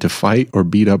 as in to fight or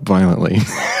beat up violently.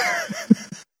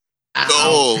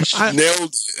 Oh,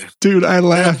 nailed it. Dude, I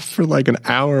laughed for like an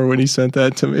hour when he sent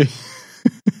that to me.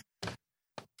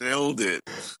 Nailed it.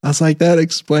 I was like, that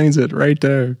explains it right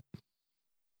there.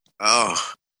 Oh,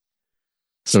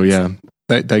 So yeah,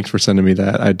 thanks for sending me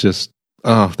that.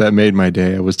 That made my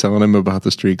day. I was telling him about the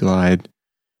Street Glide,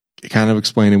 kind of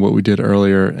explaining what we did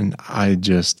earlier, and I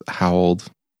just howled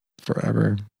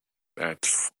forever.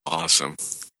 that's awesome.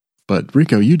 But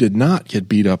Rico, you did not get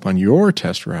beat up on your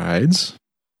test rides.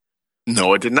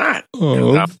 No, it did not.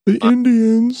 Of the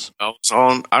Indians.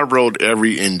 I rode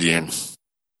every Indian.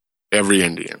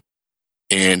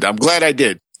 And I'm glad I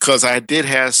did, because I did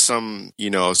have some I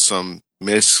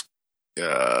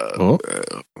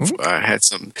had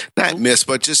some, not miss,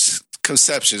 but just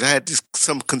conceptions. I had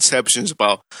some conceptions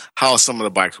about how some of the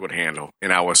bikes would handle,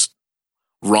 and I was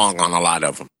wrong on a lot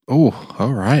of them. Oh,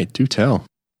 all right. Do tell.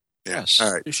 Yes.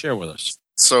 All right. You share with us.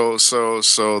 So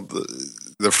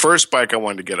the first bike I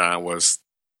wanted to get on was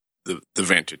the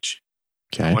Vintage.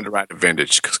 I Okay. wanted to ride the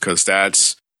Vintage because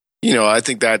that's, I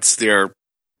think that's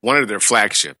one of their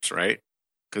flagships, right?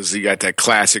 Because you got that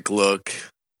classic look,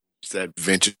 that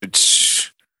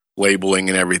vintage labeling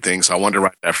and everything. So I wanted to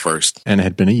ride that first. And it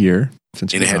had been a year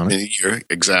since you And it were had on been a year,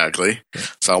 exactly.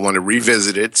 So I wanted to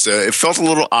revisit it. So it felt a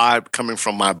little odd coming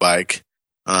from my bike,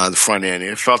 the front end.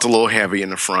 It felt a little heavy in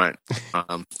the front,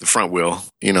 the front wheel.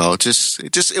 It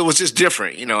was just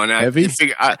different. And Heavy?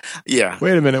 Yeah.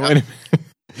 Wait a minute.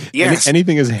 Yes.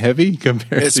 Anything is heavy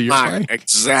compared It's to your mine. bike?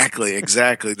 Exactly.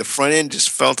 The front end just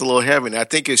felt a little heavy. And I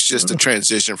think it's just a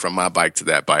transition from my bike to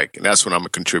that bike. And that's what I'm a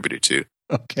contributor to.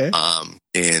 Okay.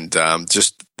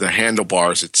 Just the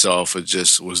handlebars itself, it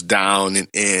just was down and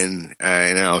in.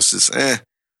 And I was just,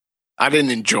 I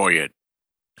didn't enjoy it.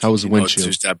 How was the windshield?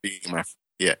 Just that being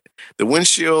the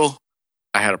windshield,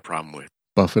 I had a problem with.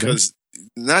 Buffeting? Because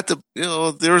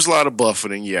there was a lot of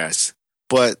buffeting, yes.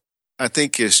 But I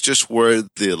think it's just where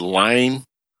the line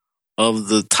of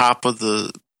the top of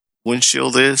the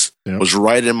windshield was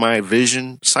right in my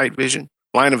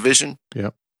line of vision.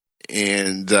 Yep.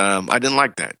 And I didn't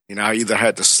like that. I either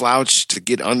had to slouch to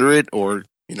get under it or,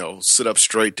 sit up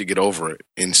straight to get over it.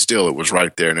 And still it was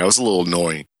right there. And that was a little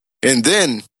annoying. And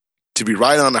then to be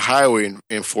right on the highway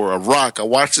and for a rock, I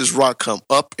watched this rock come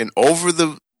up and over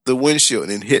the windshield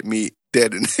and then hit me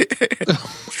dead in the head.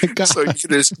 Oh my God. So you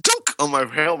just dunk on my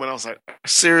helmet. I was like,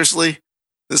 seriously?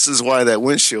 This is why that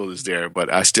windshield is there,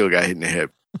 but I still got hit in the head.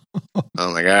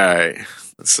 I'm like, all right.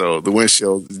 So the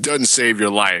windshield doesn't save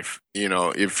your life,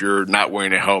 if you're not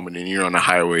wearing a helmet and you're on the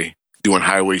highway doing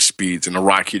highway speeds and a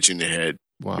rock hits you in the head.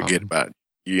 Wow. Forget about it.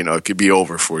 It could be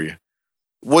over for you.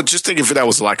 Well, just think if that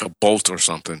was like a bolt or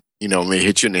something, may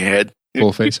hit you in the head.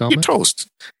 Full face You're helmet? toast.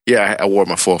 Yeah, I wore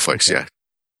my full face, yeah.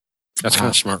 That's kind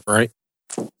of smart, right?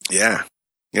 Yeah.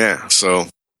 Yeah. So,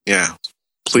 yeah.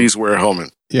 Please wear a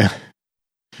helmet. Yeah.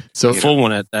 So Full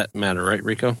one at that matter, right,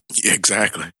 Rico? Yeah,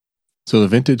 exactly. So the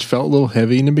Vintage felt a little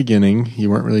heavy in the beginning. You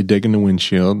weren't really digging the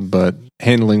windshield, but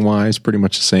handling wise, pretty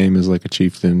much the same as like a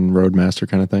Chieftain Roadmaster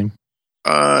kind of thing.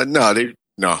 I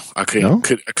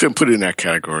couldn't put it in that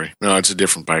category. No, it's a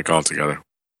different bike altogether.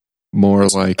 More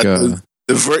like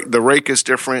the rake is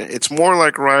different. It's more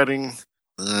like riding.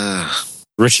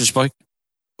 Rich's bike?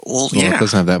 Well, it yeah,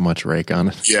 doesn't have that much rake on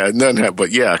it. yeah, none have,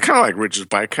 but yeah, kind of like Rich's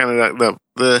bike, kind of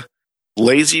the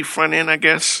lazy front end, I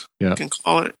guess. Yeah. You can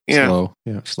call it. Yeah,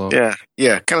 Slow.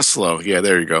 yeah, kind of slow. Yeah,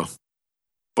 there you go.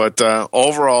 But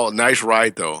overall, nice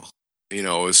ride though. It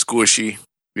was squishy.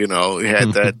 It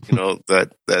had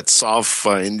that that soft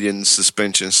Indian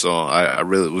suspension. So I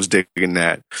really was digging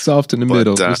that. Soft in the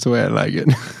middle, just the way I like it.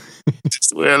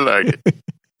 Just the way I like it.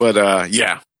 But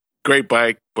yeah, great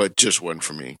bike, but just wasn't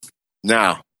for me.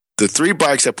 Now, the three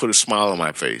bikes that put a smile on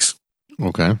my face.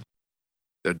 Okay.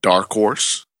 The Dark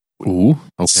Horse. Ooh,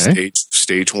 okay.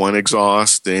 Stage 1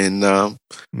 exhaust and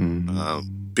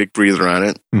big breather on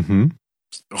it. Mm-hmm.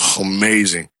 Oh,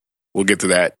 amazing. We'll get to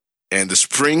that. And the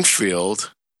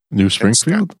Springfield. New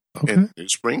Springfield? Okay. And New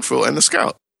Springfield and the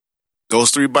Scout.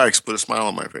 Those three bikes put a smile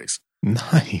on my face.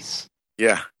 Nice.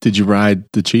 Yeah. Did you ride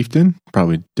the Chieftain?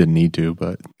 Probably didn't need to,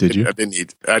 but did you? I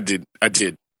did.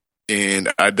 And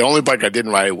the only bike I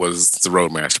didn't ride was the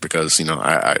Roadmaster because,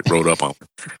 I rode up on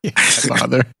it.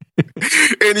 Father.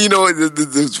 And,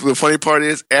 the funny part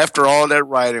is, after all that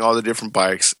riding, all the different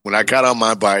bikes, when I got on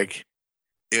my bike,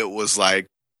 it was like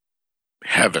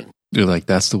heaven. You're like,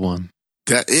 that's the one.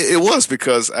 That it was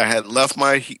because I had left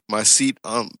my seat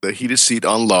on the heated seat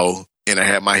on low, and I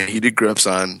had my heated grips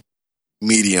on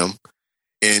medium.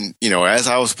 And as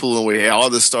I was pulling away, all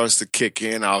this starts to kick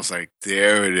in. I was like,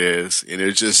 "There it is!" And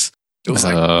it was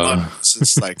like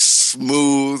it's like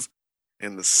smooth,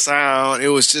 and the sound. It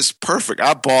was just perfect.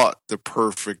 I bought the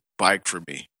perfect bike for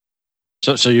me.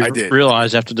 So you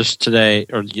realize after this today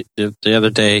or the other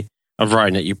day of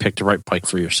riding it, you picked the right bike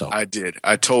for yourself. I did.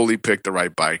 I totally picked the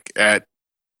right bike at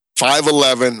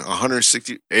 5'11",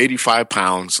 160, 85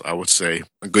 pounds, I would say,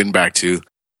 going back to,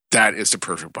 that is the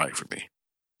perfect bike for me.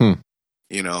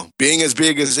 You know, being as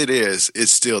big as it is,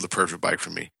 it's still the perfect bike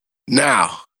for me.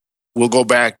 Now, we'll go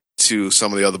back to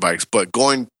some of the other bikes, but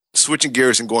switching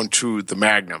gears and going to the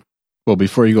Magnum. Well,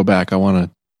 before you go back, I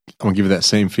want to give you that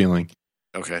same feeling.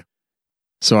 Okay.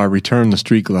 So I returned the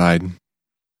Street Glide,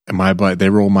 and they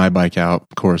roll my bike out,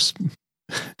 of course,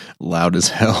 loud as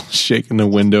hell, shaking the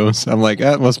windows. I'm like,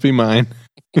 that must be mine.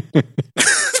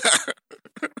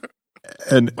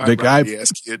 And the guy,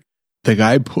 kid. The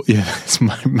guy, it's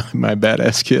my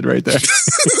badass kid right there.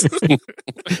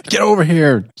 Get over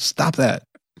here! Stop that!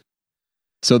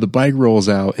 So the bike rolls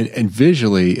out, and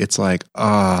visually, it's like,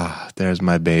 there's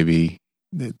my baby.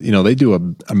 You know, they do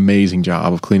an amazing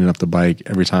job of cleaning up the bike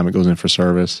every time it goes in for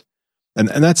service, and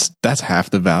that's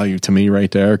half the value to me right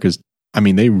there. Because I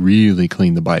mean, they really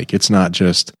clean the bike. It's not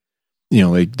just, you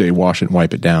know, they wash it and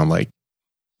wipe it down. Like,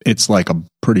 it's like a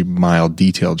pretty mild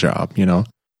detail job. You know.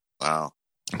 Wow.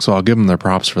 So I'll give them their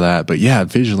props for that. But yeah,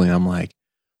 visually, I'm like,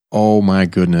 oh my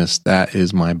goodness, that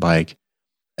is my bike.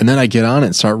 And then I get on it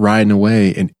and start riding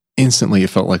away, and instantly it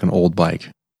felt like an old bike.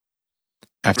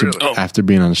 After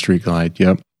being on the Street Glide,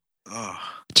 yep. Oh.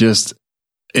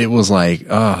 It was like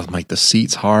the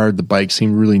seat's hard. The bike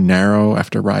seemed really narrow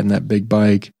after riding that big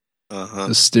bike. Uh-huh.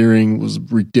 The steering was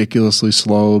ridiculously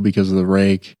slow because of the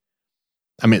rake.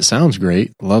 I mean, it sounds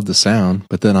great. Love the sound.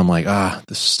 But then I'm like,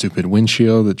 this stupid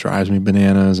windshield that drives me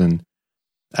bananas. And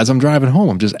as I'm driving home,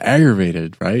 I'm just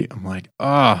aggravated, right? I'm like,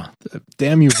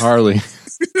 damn you, Harley.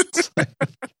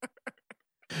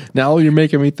 Now all you're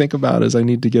making me think about is I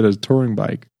need to get a touring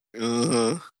bike.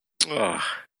 Uh-huh. Oh.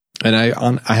 And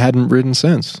I hadn't ridden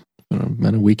since. It's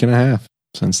been a week and a half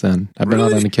since then. I've been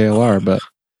out on the KLR, but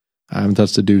I haven't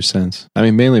touched a deuce since. I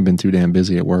mean, mainly been too damn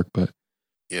busy at work, but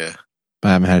yeah. I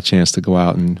haven't had a chance to go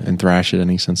out and thrash it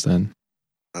any since then.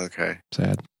 Okay.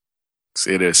 Sad.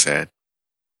 It is sad.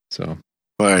 So.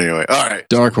 Well, anyway, all right.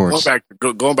 Dark Horse.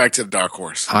 Going back to the Dark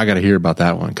Horse. I got to hear about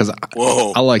that one because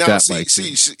I like that bike.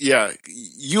 Yeah,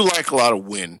 you like a lot of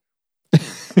wind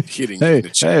hitting you in the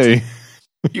chest. Hey,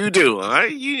 you do, huh?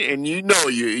 You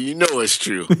know it's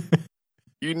true.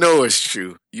 You know it's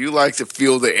true. You like to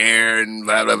feel the air and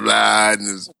blah blah blah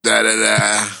and da da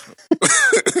da.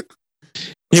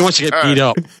 He wants to get beat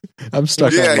up. I'm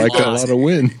stuck on like a lot of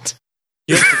wind.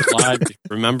 You have to glide,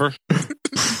 remember?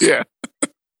 Yeah.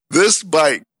 This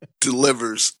bike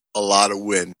delivers a lot of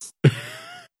wind.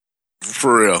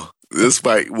 For real. This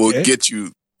bike will get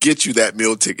you that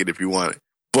meal ticket if you want it.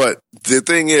 But the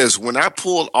thing is, when I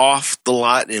pulled off the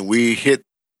lot and we hit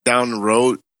down the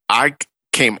road, I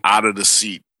came out of the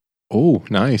seat. Oh,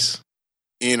 nice.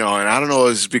 You know, and I don't know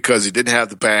if it's because it didn't have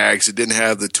the bags, it didn't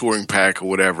have the touring pack or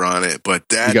whatever on it, but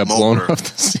that you got blown off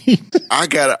the seat. I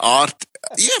got it off.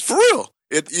 Yeah, for real.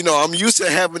 I'm used to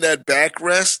having that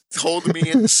backrest holding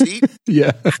me in the seat.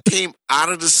 Yeah. I came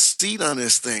out of the seat on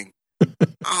this thing.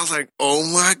 I was like, oh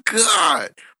my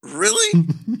God, really?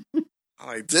 I'm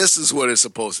like, this is what it's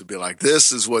supposed to be like.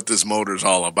 This is what this motor is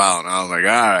all about. And I was like, all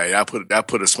right, that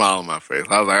put a smile on my face.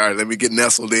 I was like, all right, let me get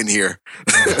nestled in here.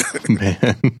 Oh,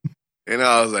 man. And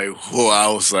I was like, whoa,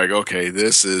 I was like, okay,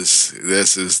 this is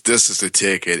the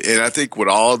ticket. And I think with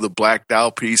all the blacked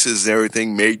out pieces and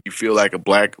everything made you feel like a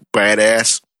black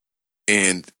badass.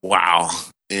 And wow.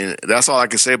 And that's all I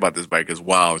can say about this bike is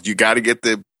wow. You got to get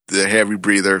the heavy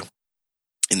breather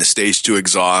and the stage 2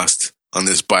 exhaust on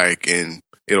this bike and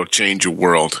it'll change your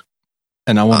world.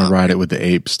 And I want to ride it with the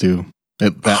apes too.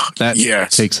 That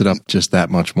yes. takes it up just that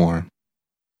much more.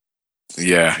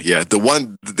 Yeah.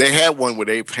 They had one with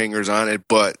ape hangers on it,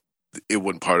 but it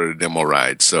wasn't part of the demo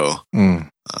ride. So,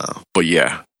 but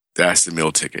yeah, that's the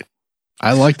meal ticket.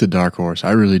 I like the Dark Horse.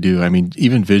 I really do. I mean,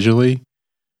 even visually,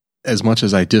 as much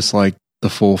as I dislike the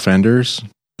full fenders,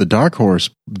 the Dark Horse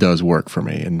does work for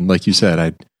me. And like you said,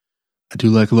 I do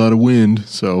like a lot of wind.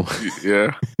 So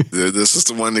yeah, this is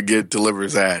the one that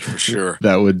delivers that for sure.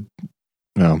 That would,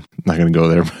 no, I'm not going to go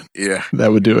there. But yeah,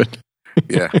 that would do it.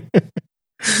 Yeah.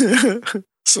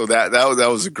 So that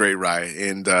was a great ride,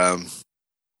 and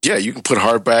yeah, you can put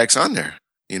hardbacks on there.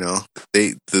 You know,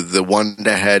 the one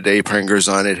that had ape hangers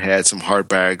on it had some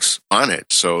hardbacks on it,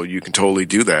 so you can totally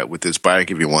do that with this bike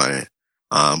if you want it.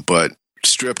 But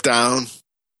stripped down,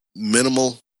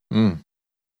 minimal.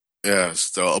 Yeah,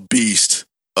 so a beast,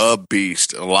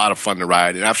 a lot of fun to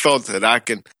ride, and I felt that I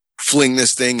can fling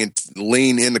this thing and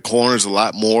lean in the corners a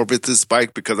lot more with this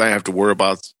bike because I have to worry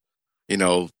about, you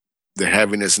know, the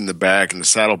heaviness in the back and the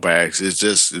saddlebags. It's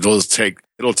just it'll take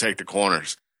the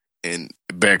corners and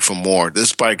beg for more.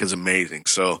 This bike is amazing.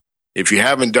 So if you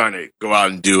haven't done it, go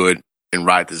out and do it. and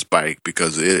ride this bike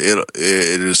because it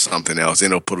is something else.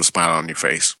 It'll put a smile on your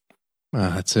face.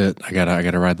 That's it. I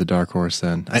gotta ride the Dark Horse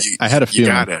then. I had a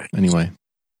feeling. Anyway.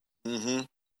 Mm-hmm.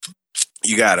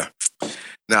 You gotta.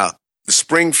 Now, the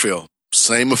Springfield,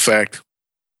 same effect.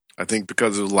 I think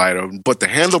because it's lighter. But the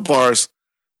handlebars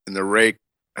and the rake,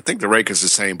 I think the rake is the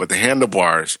same, but the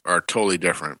handlebars are totally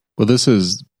different. Well, this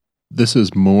is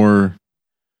more,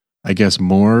 I guess,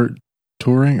 more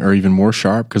touring or even more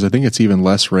sharp because I think it's even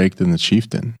less rake than the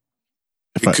Chieftain.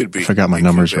 If I got my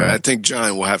numbers right. I think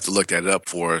John will have to look that up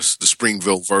for us. The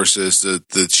Springfield versus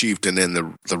the Chieftain and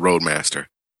the Roadmaster.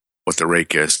 What the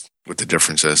rake is, what the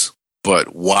difference is.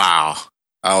 But wow,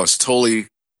 I was totally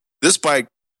this bike.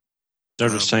 They're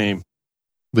the same.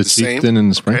 The Chieftain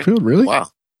and the Springfield, okay. Really? Wow.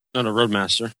 No, the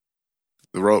Roadmaster.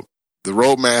 The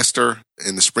Roadmaster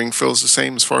and the Springfield is the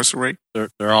same as far as the rake. They're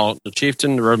all the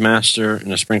Chieftain, the Roadmaster,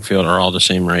 and the Springfield are all the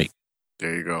same rake.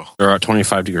 There you go. They're at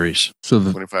 25 degrees. So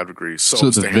 25 degrees. So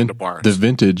it's the handlebars. The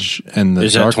Vintage and the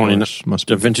Dark Horse must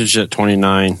be. The Vintage at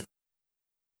 29.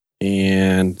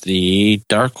 And the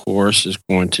Dark Horse is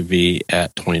going to be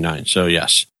at 29. So,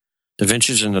 yes. The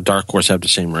Vintage and the Dark Horse have the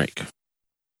same rake.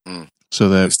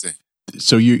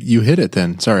 So you hit it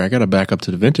then. Sorry, I got to back up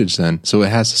to the Vintage then. So it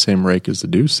has the same rake as the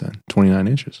Deuce then, 29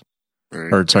 inches.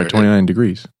 Right. Or, sorry, 29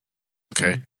 degrees.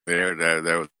 Okay. There.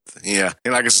 Yeah.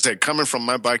 And like I said, coming from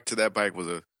my bike to that bike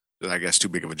was I guess, too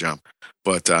big of a jump.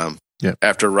 But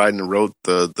after riding the road,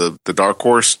 the Dark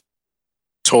Horse,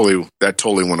 that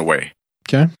totally went away.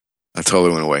 Okay. That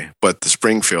totally went away. But the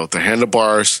Springfield, the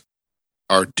handlebars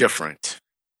are different.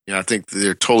 Yeah, I think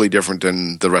they're totally different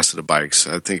than the rest of the bikes.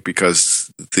 I think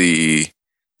because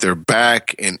they're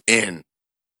back and in.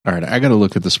 All right, I got to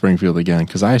look at the Springfield again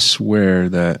because I swear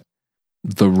that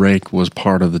the rake was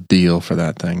part of the deal for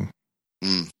that thing.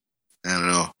 I don't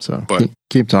know. So, but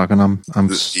keep talking. I'm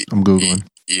googling.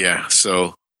 Yeah,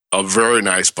 so a very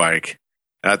nice bike.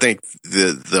 And I think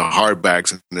the hard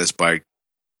bags in this bike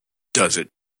does it.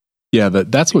 Yeah,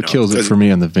 that's what kills it for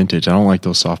me on the Vintage. I don't like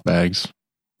those soft bags.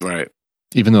 Right.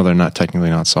 Even though they're not technically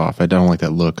not soft. I don't like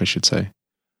that look, I should say.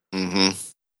 Mm-hmm.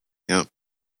 Yep.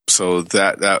 So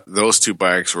those two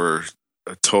bikes were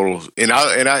a total and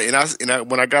I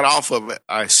when I got off of it,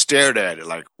 I stared at it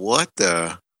like,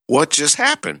 what just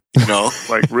happened?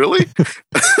 Like really?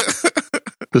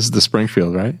 This is the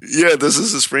Springfield, right? Yeah, this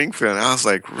is the Springfield. And I was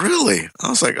like, really? I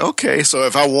was like, okay. So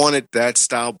if I wanted that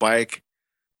style bike,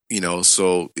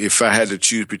 so if I had to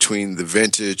choose between the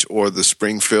Vintage or the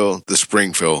Springfield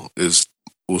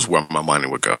was where my money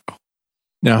would go.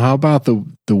 Now, how about the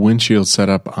windshield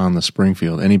setup on the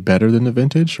Springfield? Any better than the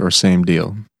Vintage or same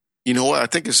deal? You know what? I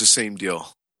think it's the same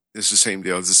deal. It's the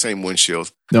same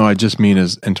windshield. No, I just mean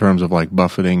as in terms of like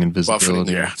buffeting and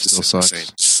visibility. Yeah, still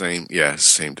sucks. Same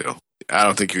deal. I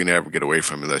don't think you can ever get away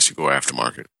from it unless you go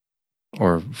aftermarket.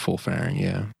 Or full fairing,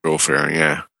 yeah. Full fairing,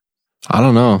 yeah. I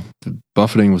don't know. The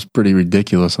buffeting was pretty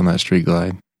ridiculous on that Street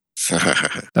Glide.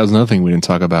 That was another thing we didn't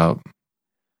talk about.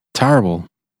 Terrible.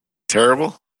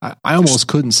 I almost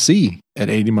couldn't see at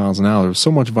 80 miles an hour. There was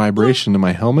so much vibration to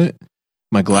my helmet.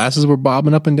 My glasses were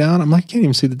bobbing up and down. I'm like, I can't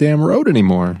even see the damn road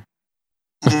anymore.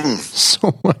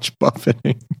 So much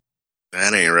buffeting.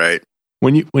 That ain't right.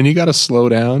 When you got to slow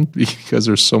down because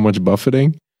there's so much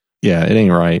buffeting, yeah, it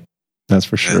ain't right. That's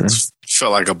for sure. It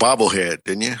felt like a bobblehead,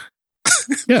 didn't you?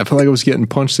 Yeah, I felt like I was getting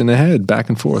punched in the head back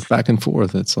and forth.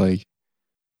 It's like,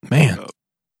 man.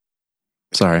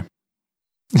 Sorry.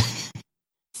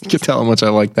 You can tell how much I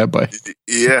like that bike.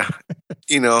 Yeah.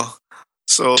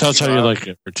 So tell us how you like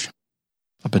it, Rich.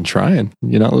 I've been trying.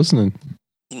 You're not listening.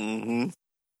 Mm-hmm.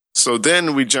 So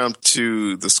then we jumped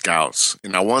to the Scouts.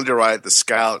 And I wanted to ride the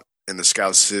Scout and the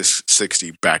Scout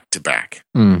 60 back to back.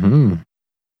 Mm-hmm.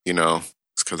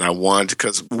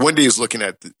 Because Wendy is looking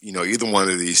at either one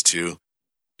of these two,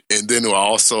 and then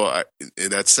also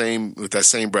with that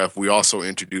same breath, we also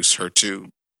introduced her to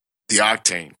the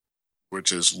Octane,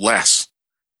 which is less.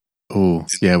 Oh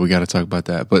yeah, we got to talk about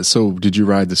that. But so, did you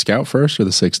ride the Scout first or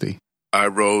the 60? I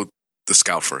rode the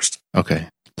Scout first. Okay,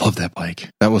 love that bike.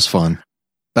 That was fun.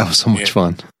 That was so much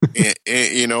fun. and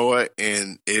you know what?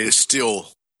 And it is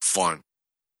still fun.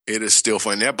 It is still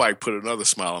fun. That bike put another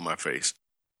smile on my face.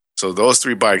 So those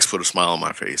three bikes put a smile on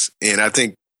my face. And I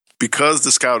think because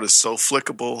the Scout is so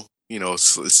flickable,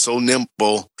 it's so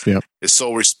nimble, yep. It's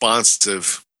so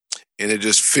responsive, and it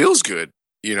just feels good,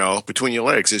 between your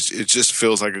legs. It just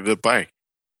feels like a good bike.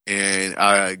 And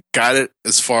I got it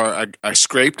as far, I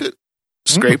scraped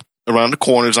around the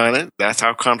corners on it. That's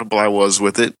how comfortable I was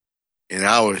with it. And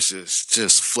I was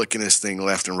just flicking this thing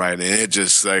left and right. And it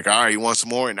just like, all right, you want some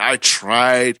more? And I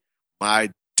tried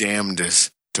my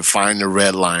damnedest to find the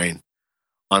red line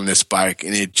on this bike,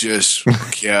 and it just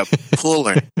kept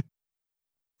pulling.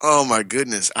 Oh my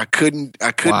goodness! I couldn't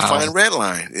find red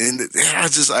line, and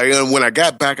when I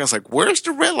got back, I was like, "Where's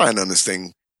the red line on this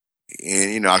thing?"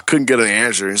 And I couldn't get an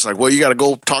answer. It's like, well, you got to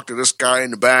go talk to this guy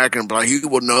in the back, and he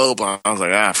will know. But I was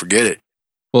like, forget it.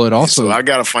 Well, it also I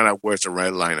got to find out where's the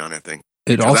red line on that thing.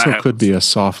 It also could be a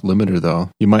soft limiter, though.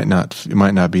 It might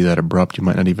not be that abrupt. You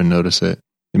might not even notice it.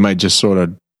 It might just sort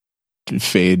of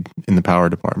fade in the power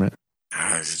department.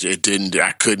 It didn't.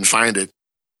 I couldn't find it.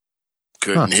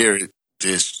 Couldn't hear it.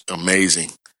 It's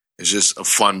amazing. It's just a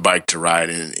fun bike to ride,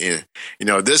 and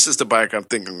this is the bike I'm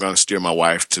thinking I'm going to steer my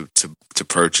wife to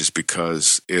purchase,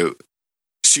 because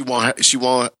she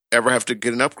won't ever have to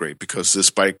get an upgrade, because this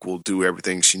bike will do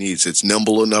everything she needs. It's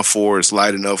nimble enough for her, it's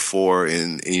light enough for her,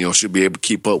 and she'll be able to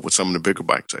keep up with some of the bigger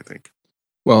bikes, I think.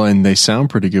 Well, and they sound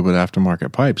pretty good with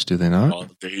aftermarket pipes, do they not? Oh,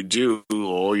 they do.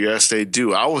 Oh, yes, they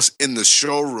do. I was in the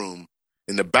showroom,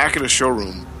 in the back of the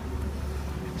showroom.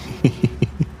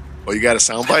 Oh, you got a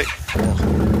sound bite?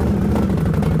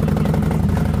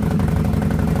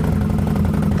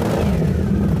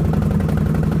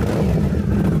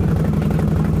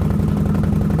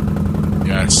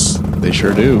 Yes. They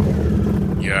sure do.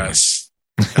 Yes.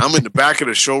 I'm in the back of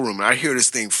the showroom, and I hear this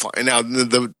thing. And now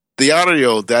the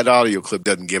audio, that audio clip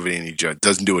doesn't do it any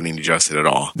justice at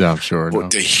all. Yeah, I'm sure. But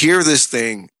to hear this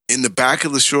thing in the back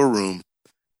of the showroom,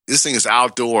 this thing is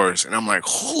outdoors, and I'm like,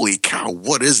 holy cow,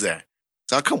 what is that?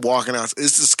 So I come walking out.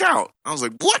 It's the Scout. I was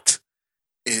like, what?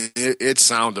 And it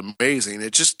sounds amazing.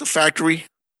 It's just the factory.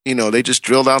 They just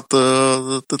drilled out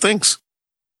the things.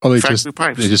 Oh, they pipes.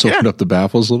 They just opened up the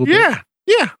baffles a little bit?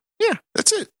 Yeah.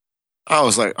 That's it. I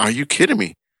was like, are you kidding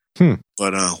me?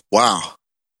 But wow.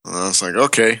 I was like,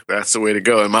 okay, that's the way to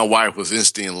go. And my wife was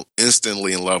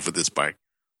instantly in love with this bike.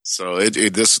 So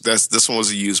this one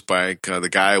was a used bike. The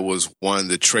guy was wanting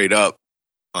to trade up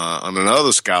on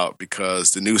another Scout,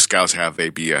 because the new Scouts have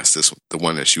ABS. The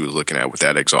one that she was looking at with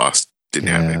that exhaust didn't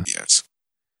have ABS.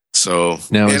 So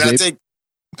now, and I think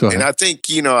tell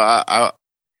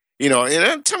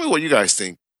me what you guys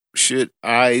think. Should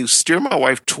I steer my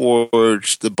wife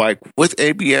towards the bike with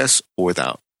ABS or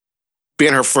without?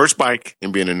 Being her first bike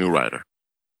and being a new rider.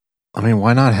 I mean,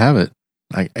 why not have it?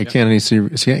 I can't see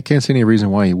any reason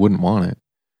why you wouldn't want it.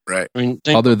 Right. I mean,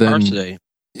 other than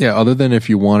if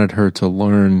you wanted her to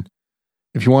learn,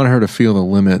 if you wanted her to feel the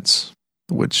limits,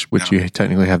 which you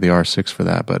technically have the R6 for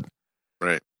that, but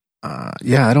right. I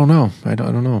don't know. I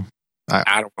don't know.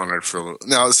 I don't want her to feel.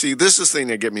 Now, see, this is the thing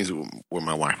that gets me with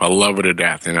my wife. I love her to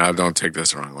death, and I don't take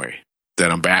this the wrong way,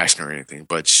 that I'm bashing her or anything.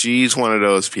 But she's one of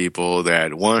those people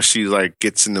that once she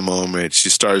gets in the moment, she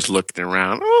starts looking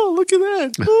around. Oh, look at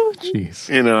that! Oh, jeez.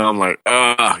 I'm like,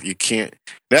 you can't.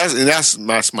 That's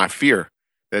my fear,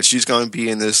 that she's going to be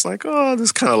in this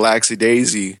this kind of laxy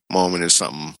daisy moment, or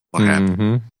something will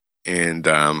happen. And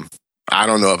I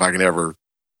don't know if I can ever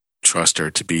trust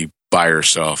her to be by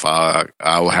herself. I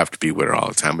will have to be with her all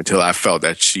the time until I felt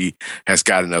that she has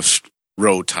got enough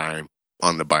road time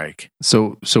on the bike.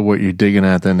 So what you're digging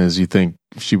at then is, you think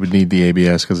she would need the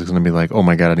ABS because it's going to be like, oh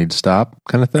my God, I need to stop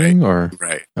kind of thing? Or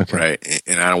right. Okay. Right.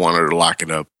 And I don't want her to lock it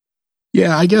up.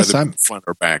 Yeah, I guess I'm front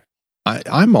or back.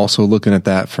 I'm also looking at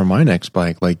that for my next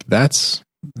bike. Like that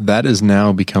is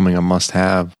now becoming a must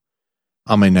have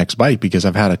on my next bike, because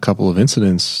I've had a couple of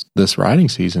incidents this riding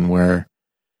season where,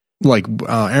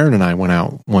 Aaron and I went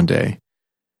out one day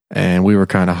and we were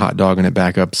kind of hot dogging it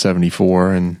back up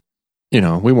 74, and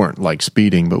we weren't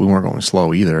speeding, but we weren't going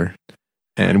slow either.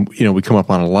 And we come up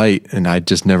on a light, and I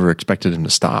just never expected him to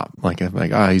stop. I'm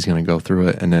he's going to go through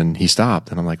it, and then he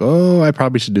stopped, and I'm like, oh, I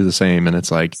probably should do the same. And it's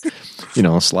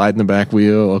sliding the back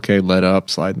wheel, okay, let up,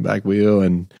 sliding back wheel,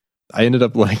 and I ended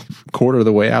up quarter of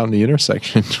the way out in the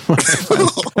intersection when I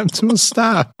finally come to a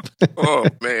stop. Oh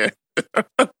man.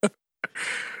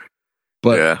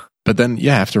 But then,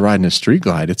 after riding a street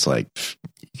glide, it's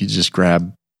you just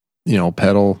grab,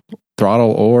 pedal,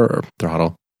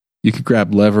 throttle. You could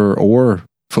grab lever or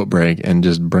foot brake and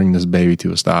just bring this baby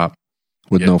to a stop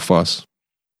with no fuss.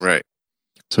 Right.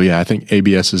 So I think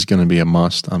ABS is going to be a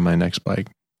must on my next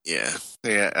bike. Yeah.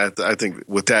 I think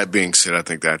with that being said, I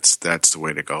think that's the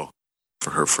way to go for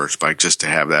her first bike, just to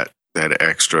have that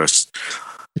extra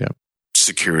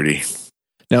security.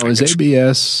 Now, is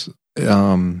ABS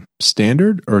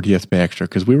standard, or do you have to pay extra?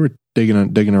 Because we were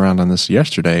digging around on this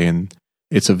yesterday, and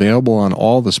it's available on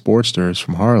all the Sportsters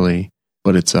from Harley,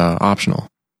 but it's optional.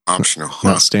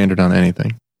 Not standard on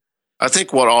anything. I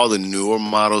think what all the newer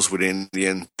models with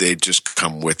Indian, they just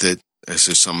come with it. It's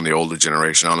just some of the older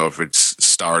generation. I don't know if it's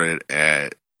started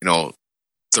at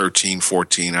 13,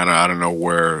 14. I don't know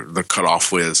where the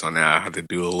cutoff is on that. I had to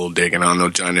do a little digging. I don't know,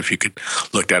 John, if you could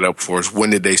look that up for us. When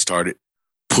did they start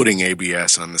putting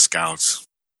ABS on the Scouts?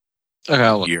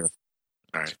 Okay, Year.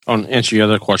 All right. I'll answer your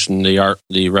other question.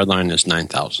 The red line is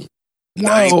 9,000.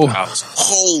 9,000.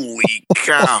 Holy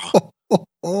cow.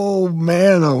 Oh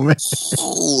man.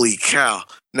 Holy cow.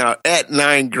 Now at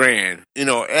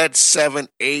 $9,000, at 7,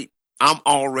 8, I'm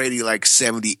already like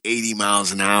 70, 80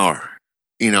 miles an hour.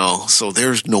 So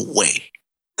there's no way.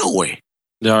 No way.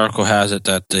 The article has it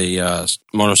that the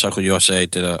Motorcycle USA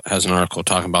has an article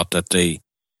talking about that they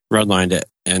redlined it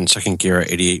in second gear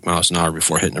at 88 miles an hour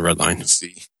before hitting the red line.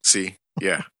 See?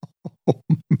 Yeah.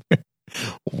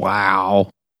 Wow.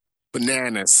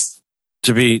 Bananas.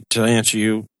 To answer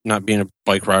you, not being a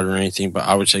bike rider or anything, but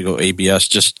I would say go ABS.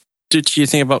 Just did you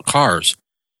think about cars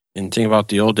and think about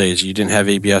the old days? You didn't have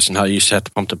ABS and how you used to have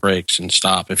to pump the brakes and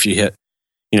stop if you hit.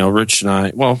 Rich and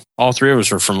I, all three of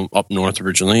us are from up north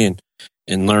originally,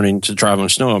 and learning to drive on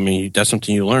snow. I mean, that's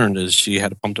something you learned is you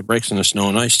had to pump the brakes in the snow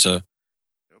and ice to.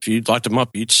 If you locked them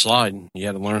up, you'd slide. You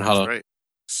had to learn how to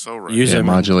use them.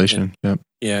 Modulation. Yep.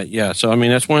 Yeah. So I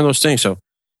mean, that's one of those things. So,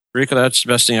 Rico, that's the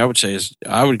best thing I would say is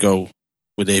I would go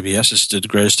with ABS. It's the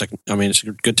greatest. It's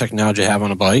a good technology to have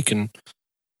on a bike, and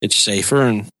it's safer,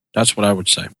 and that's what I would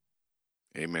say.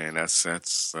 Hey man, that's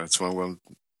one of them.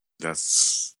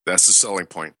 That's the selling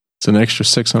point. It's an extra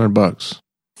 $600.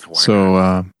 Why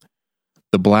so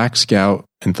the Black Scout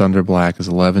in Thunder Black is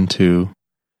 11.2.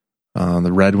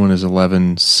 The red one is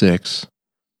 11.6,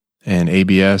 and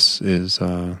ABS is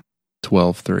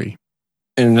 12.3.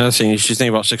 And another thing, you should think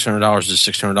about $600 is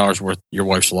 $600 worth your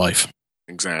wife's life.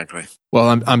 Exactly.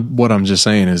 Well, what I'm just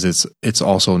saying is it's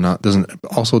also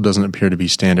doesn't appear to be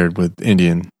standard with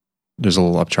Indian. There's a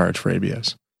little upcharge for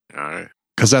ABS. All right.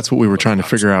 Because that's what we were trying to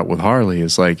figure out with Harley.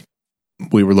 Is like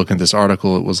we were looking at this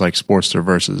article. It was like Sportster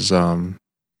versus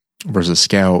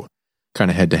Scout,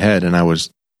 kind of head to head, and I was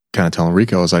kind of telling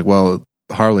Rico, I was like, well,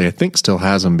 Harley I think still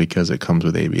has them because it comes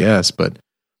with ABS, but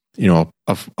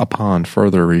upon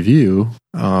further review,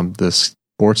 the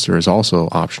Sportster is also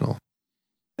optional,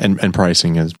 and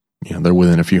pricing is they're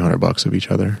within a few $100 of each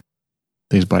other.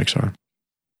 These bikes are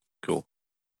cool.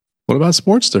 What about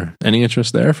Sportster? Any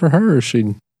interest there for her? Or is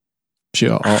she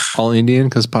all Indian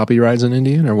because Poppy rides an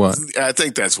Indian, or what? I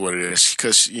think that's what it is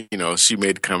because she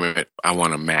made the comment, I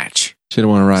want to match. She didn't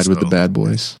want to ride with the bad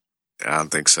boys. I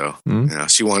don't think so. Mm-hmm.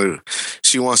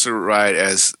 She wants to ride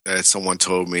as someone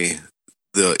told me.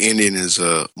 The Indian is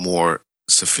a more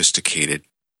sophisticated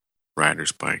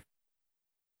rider's bike.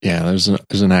 Yeah, there's an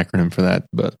acronym for that,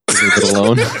 but leave it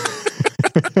alone.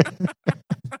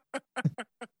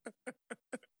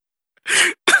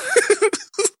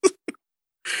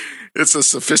 It's a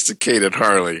sophisticated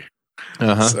Harley.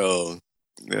 Uh-huh. So,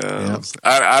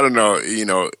 I don't know.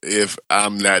 If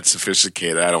I'm that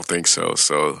sophisticated, I don't think so.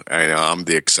 So, I'm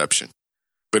the exception.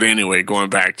 But anyway, going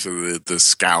back to the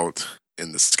Scout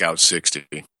and the Scout 60.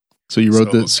 So you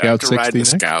rode the Scout 60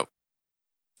 next?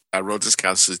 I rode the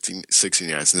Scout 60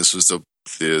 next, and this was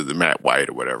the matte white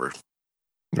or whatever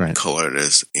color it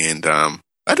is. And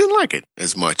I didn't like it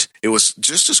as much. It was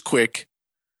just as quick.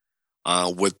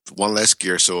 With one less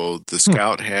gear. So the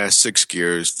Scout has 6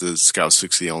 gears. The Scout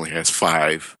 60 only has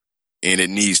 5. And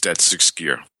it needs that 6th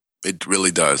gear. It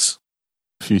really does.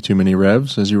 A few too many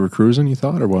revs as you were cruising, you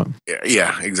thought, or what?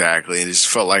 Yeah, exactly. And it just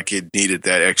felt like it needed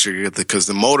that extra gear because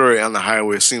the motor on the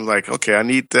highway seemed like, okay, I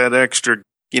need that extra,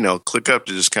 click up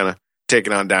to just kind of take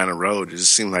it on down the road. It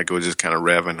just seemed like it was just kind of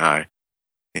revving high.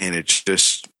 And it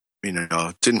just,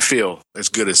 didn't feel as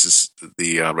good as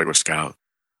the regular Scout.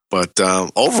 But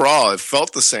overall, it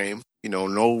felt the same.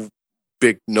 No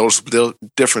big noticeable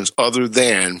difference other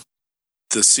than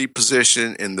the seat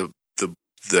position and the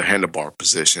handlebar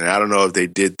position. I don't know if they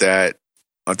did that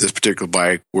on this particular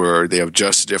bike where they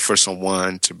adjusted it for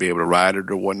someone to be able to ride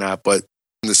it or whatnot. But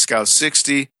in the Scout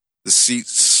 60, the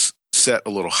seats set a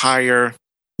little higher,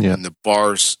 and the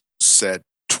bars set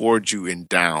towards you and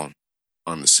down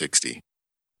on the 60.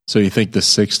 So you think the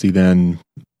 60 then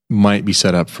might be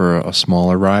set up for a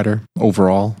smaller rider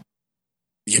overall?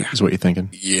 Yeah. Is what you're thinking?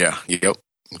 Yeah. Yep.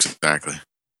 Exactly.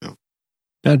 Yep.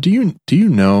 Now, do you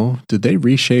know, did they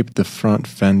reshape the front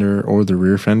fender or the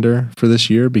rear fender for this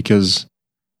year? Because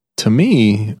to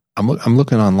me, I'm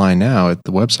looking online now at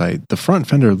the website. The front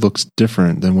fender looks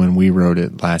different than when we rode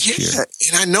it last year.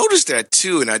 And I noticed that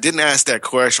too. And I didn't ask that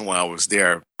question while I was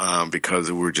there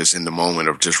because we were just in the moment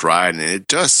of just riding. And it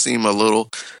does seem a little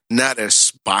not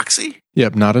as boxy.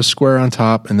 Yep, not as square on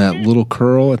top and that little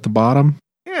curl at the bottom.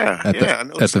 Yeah, at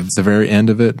the very end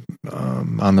of it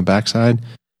on the backside.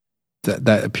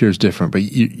 that appears different. But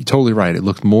you're totally right. It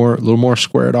looked a little more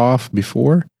squared off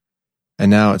before, and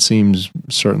now it seems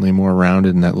certainly more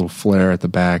rounded, and that little flare at the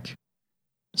back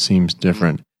seems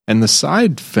different. And the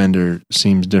side fender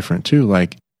seems different too.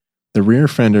 Like the rear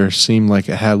fender seemed like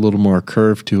it had a little more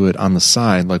curve to it on the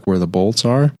side, like where the bolts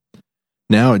are.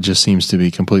 Now it just seems to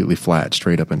be completely flat,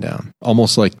 straight up and down.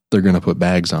 Almost like they're going to put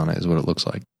bags on it is what it looks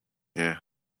like. Yeah.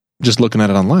 Just looking at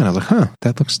it online, I was like,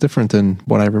 that looks different than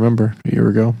what I remember a year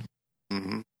ago.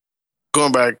 Mm-hmm.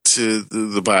 Going back to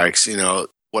the bikes,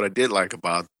 what I did like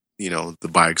about, the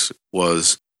bikes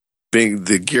was being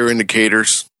the gear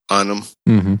indicators on them.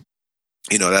 Mm-hmm.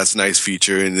 That's a nice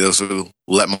feature. And this will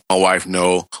let my wife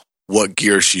know what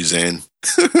gear she's in.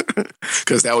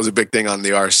 Because that was a big thing on the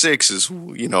R6 is,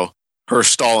 her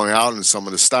stalling out in some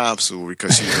of the stops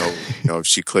because if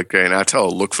she clicked there, and I tell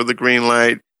her, look for the green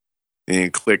light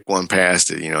and click one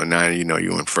past it, now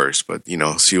you went first, but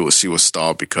she was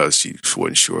stalled because she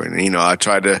wasn't sure. And I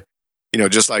tried to,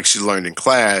 just like she learned in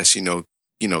class,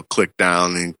 click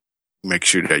down and make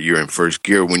sure that you're in first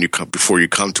gear when you come before you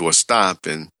come to a stop.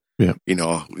 And yeah.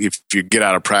 If you get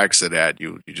out of practice of that,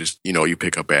 you just you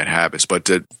pick up bad habits. But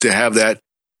to have that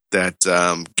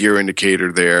gear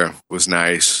indicator there was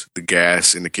nice. The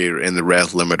gas indicator and the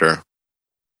rev limiter,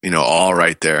 all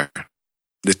right there.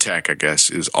 The tech, I guess,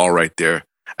 is all right there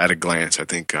at a glance. I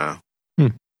think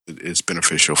it's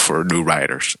beneficial for new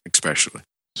riders, especially.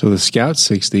 So the Scout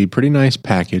 60, pretty nice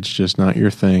package, just not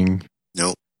your thing.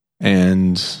 Nope.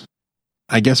 And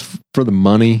I guess for the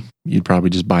money, you'd probably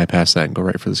just bypass that and go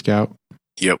right for the Scout.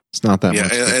 Yep. It's not that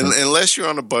much. And unless you're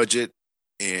on a budget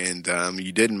and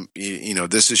you didn't,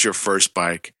 this is your first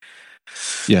bike.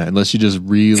 Yeah, unless you just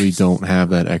really don't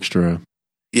have that extra.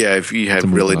 Yeah, if you have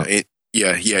really...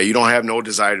 Yeah, you don't have no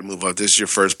desire to move up. This is your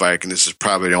first bike, and this is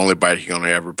probably the only bike you're going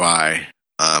to ever buy.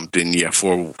 Then,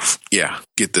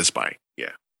 get this bike.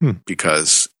 Yeah.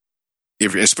 Because,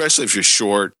 especially if you're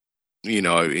short, and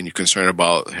you're concerned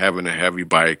about having a heavy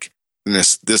bike, then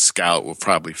this Scout will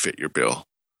probably fit your bill.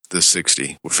 This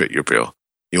 60 will fit your bill.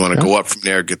 You want to go up from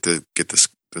there, get the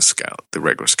Scout, the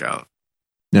regular Scout.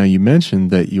 Now, you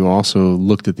mentioned that you also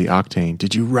looked at the Octane.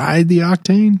 Did you ride the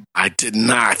Octane? I did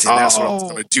not, and that's what I was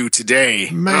going to do today.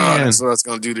 Man. That's what I was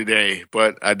going to do today,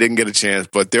 but I didn't get a chance.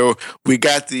 But we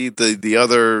got the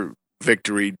other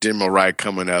Victory demo ride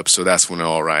coming up, so that's when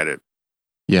I'll ride it.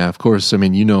 Yeah, of course. I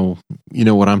mean, you know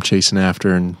what I'm chasing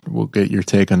after, and we'll get your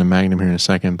take on the Magnum here in a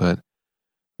second. But,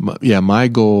 my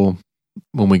goal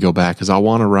when we go back is I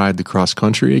want to ride the cross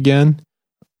country again,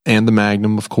 and the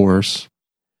Magnum, of course.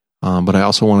 But I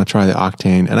also want to try the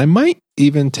Octane, and I might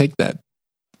even take that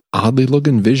oddly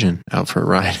looking Vision out for a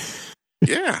ride.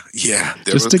 Yeah.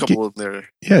 There was a couple of there.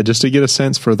 Yeah, just to get a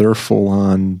sense for their full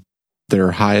on,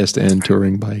 their highest end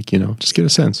touring bike. Just get a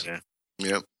sense. Yeah.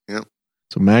 Yep.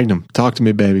 So Magnum, talk to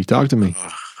me, baby. Talk to me.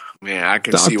 Man, I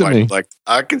can see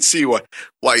why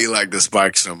why you like this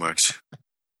bike so much.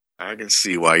 I can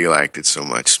see why you liked it so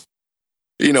much.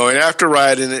 And after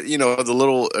riding it, the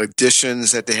little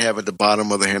additions that they have at the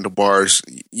bottom of the handlebars,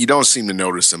 you don't seem to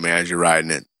notice them as you're riding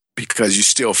it because you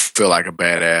still feel like a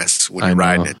badass when you're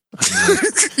riding it.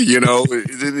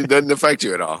 It doesn't affect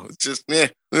you at all. It's just,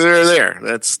 they're there.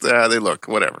 That's how they look,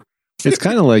 whatever. It's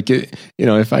kind of like,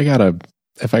 if I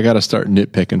gotta start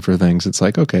nitpicking for things, it's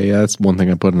like, okay, yeah, that's one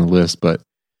thing I put on the list. But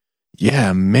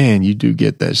yeah, man, you do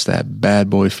get that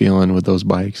bad boy feeling with those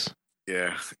bikes.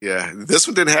 Yeah. This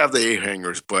one didn't have the ape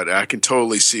hangers, but I can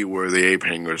totally see where the ape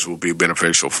hangers will be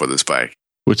beneficial for this bike.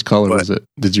 Which color was it?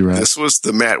 Did you ride? This was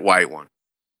the matte white one.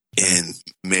 And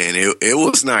man, it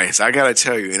was nice. I got to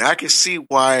tell you. And I can see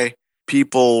why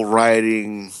people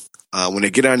riding, when they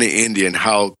get on the Indian,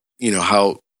 how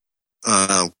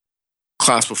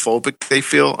claustrophobic they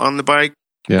feel on the bike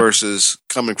versus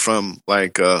coming from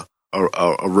like a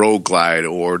Road Glide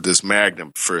or this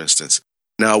Magnum, for instance.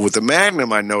 Now, with the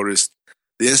Magnum, I noticed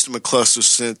the instrument cluster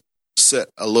set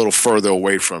a little further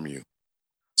away from you,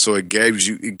 so it gave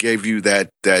you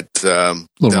that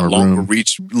longer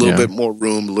reach, a little bit more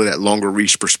room, that longer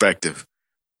reach perspective.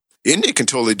 Indian can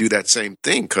totally do that same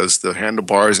thing because the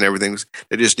handlebars and everything,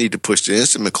 they just need to push the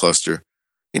instrument cluster,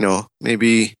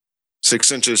 maybe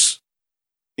 6 inches,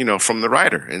 from the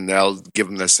rider, and that'll give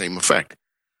them that same effect.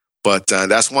 But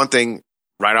that's one thing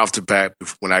right off the bat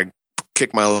when I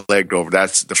kick my leg over,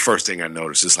 that's the first thing I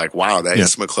noticed. It's like, wow, that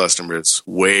instrument cluster is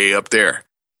way up there.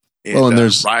 And,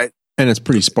 and it's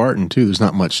pretty Spartan too. There's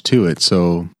not much to it.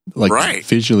 So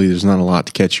visually, there's not a lot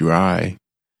to catch your eye.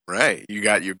 Right. You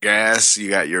got your gas, you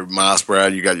got your miles per hour,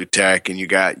 you got your tach, and you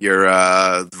got your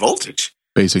voltage.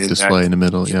 Basic display in the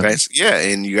middle. Yeah. Yeah.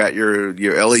 And you got your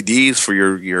LEDs for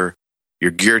your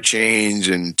gear change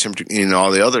and temperature and all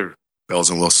the other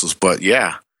bells and whistles. But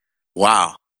yeah,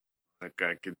 wow. Like,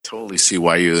 I could totally see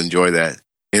why you enjoy that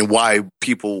and why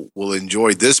people will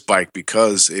enjoy this bike,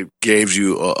 because it gives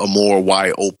you a more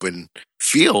wide open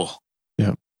feel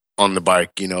on the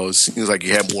bike. You know, it seems like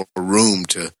you have more room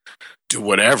to do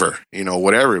whatever, you know,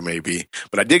 whatever it may be.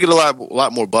 But I did get a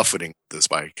lot more buffeting with this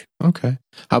bike. Okay.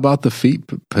 How about the feet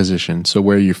position? So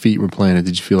where your feet were planted,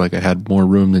 did you feel like it had more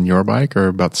room than your bike, or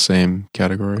about the same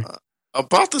category?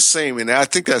 About the same, and I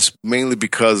think that's mainly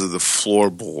because of the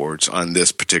floorboards on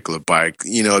this particular bike.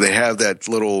 You know, they have that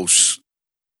little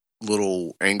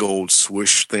angled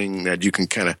swish thing that you can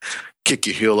kind of kick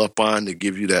your heel up on to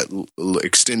give you that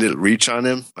extended reach on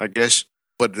them, I guess.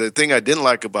 But the thing I didn't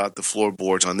like about the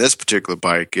floorboards on this particular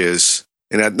bike is,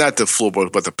 and not the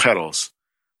floorboards, but the pedals,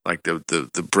 like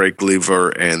the brake lever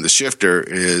and the shifter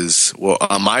is, well,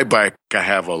 on my bike, I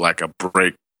have a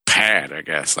brake pad, I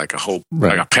guess, like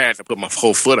a pad to put my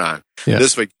whole foot on. Yeah.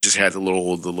 This way, you just had the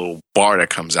little bar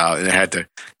that comes out, and I had to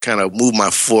kind of move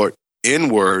my foot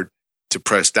inward to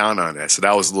press down on that. So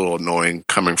that was a little annoying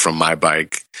coming from my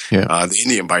bike, the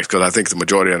Indian bikes, because I think the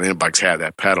majority of the Indian bikes had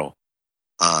that pedal.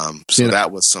 So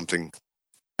that was something.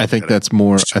 I think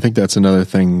that's another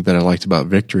thing that I liked about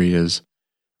Victory is,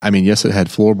 I mean, yes, it had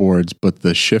floorboards, but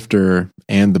the shifter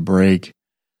and the brake,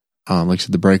 like I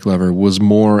said, the brake lever was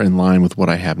more in line with what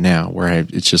I have now, where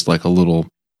it's just like a little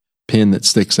pin that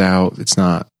sticks out. It's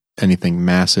not anything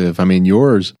massive. I mean,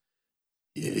 yours,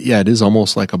 it is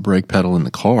almost like a brake pedal in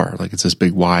the car. Like it's this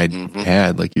big wide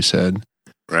pad, like you said.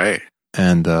 Right.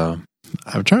 And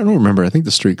I'm trying to remember. I think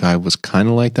the Street Glide was kind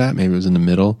of like that. Maybe it was in the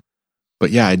middle.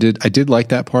 But yeah, I did like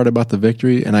that part about the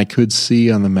Victory. And I could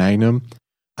see on the Magnum,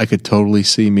 I could totally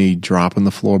see me dropping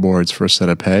the floorboards for a set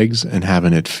of pegs and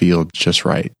having it feel just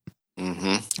right.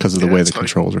 Because of the way the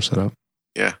controls are set up.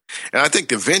 Yeah. And I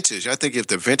think if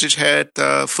the Vintage had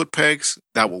foot pegs,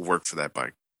 that would work for that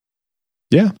bike.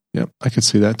 Yeah, I could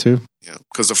see that too. Yeah,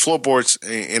 because the floorboards,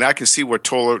 and I can see where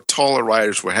taller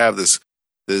riders would have this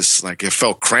like it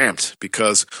felt cramped,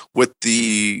 because with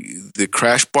the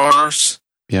crash bars,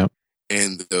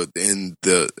 and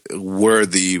the where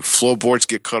the floorboards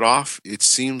get cut off, it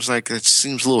seems a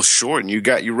little short, and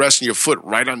you're resting your foot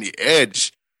right on the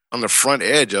edge, on the front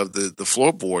edge of the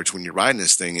floorboards when you're riding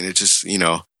this thing, and it just, you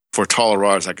know, for taller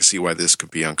riders, I can see why this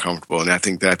could be uncomfortable, and I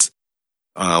think that's.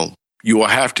 You will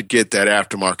have to get that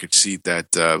aftermarket seat that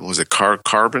was it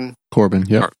Corbin?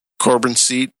 Corbin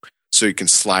seat, so you can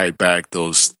slide back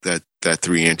that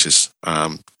 3 inches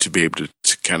to be able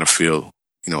to kind of feel,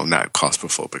 you know, not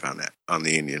claustrophobic on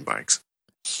the Indian bikes.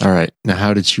 All right, now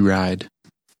how did you ride?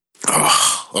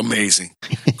 Oh, amazing,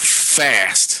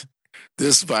 fast.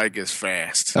 This bike is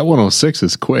fast. That 106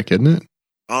 is quick, isn't it?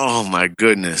 Oh my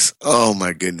goodness,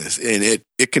 and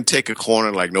it can take a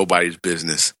corner like nobody's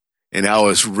business. And I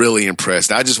was really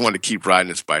impressed. I just wanted to keep riding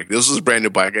this bike. This was a brand new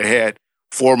bike. I had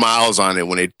 4 miles on it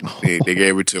when they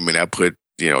gave it to me. And I put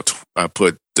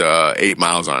 8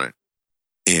 miles on it.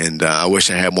 And I wish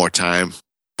I had more time,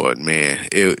 but man,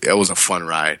 it was a fun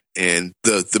ride. And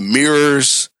the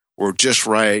mirrors were just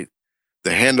right.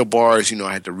 The handlebars, you know,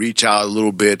 I had to reach out a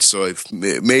little bit, so it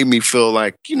made me feel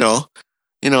like, you know,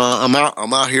 I'm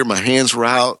out here. My hands were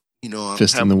out. You know,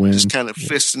 fist in the wind. Just kind of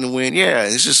fist in the wind. Yeah,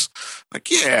 it's just like,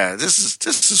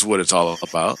 this is what it's all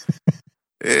about.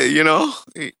 You know,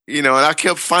 and I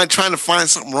kept trying to find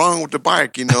something wrong with the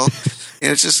bike. You know,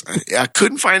 and it's just I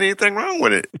couldn't find anything wrong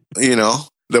with it. You know,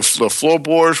 the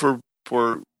floorboards were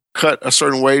cut a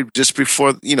certain way just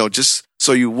before, you know, just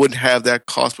so you wouldn't have that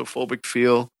claustrophobic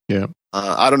feel. Yeah.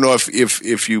 I don't know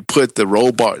if you put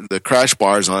the crash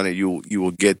bars on it, you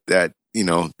will get that, you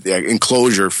know, the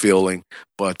enclosure feeling,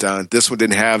 but this one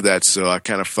didn't have that, so I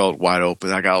kind of felt wide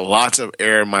open. I got lots of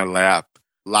air in my lap,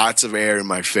 lots of air in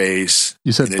my face.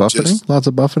 You said buffeting? Lots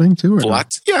of buffeting too? Or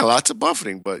lots of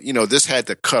buffeting, but, you know, this had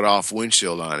the cut-off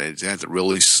windshield on it. It had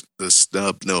the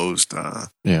snub-nosed,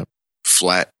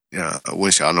 flat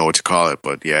windshield. I don't know what to call it,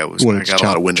 but yeah, it was. I got a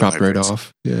lot of wind. Chopped right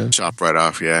off. Yeah. Chopped right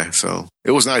off, yeah. So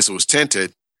it was nice. It was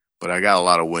tinted, but I got a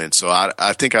lot of wind. So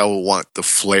I think I would want the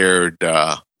flared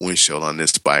windshield on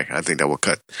this bike. I think that will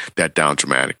cut that down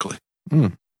dramatically.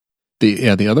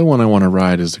 The other one I want to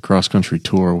ride is the cross country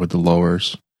tour with the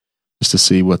lowers, just to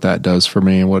see what that does for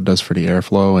me and what it does for the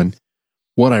airflow. And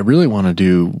what I really want to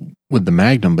do with the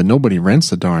Magnum, but nobody rents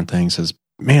the darn thing, says,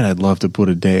 man, I'd love to put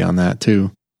a day on that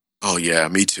too. Oh yeah,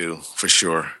 me too, for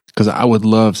sure. Because I would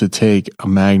love to take a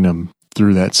Magnum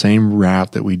through that same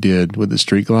route that we did with the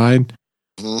Street Glide,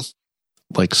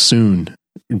 like soon,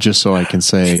 just so I can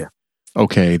say,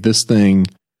 okay, this thing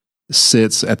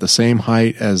sits at the same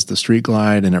height as the Street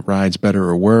Glide and it rides better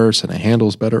or worse and it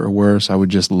handles better or worse. I would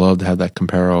just love to have that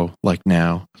Comparo like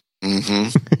now.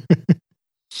 Mm-hmm.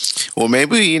 Well,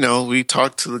 maybe, we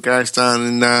talked to the guys down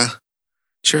in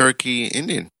Cherokee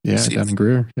Indian. Yeah, down in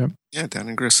Greer. Yep. Yeah, down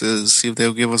in Greer. See if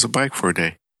they'll give us a bike for a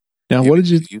day. Now, what did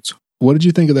you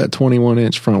think of that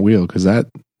 21-inch front wheel? Because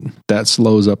that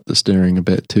slows up the steering a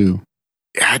bit too.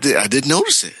 I did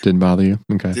notice it. Didn't bother you?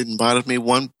 Okay. Didn't bother me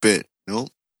one bit. Nope.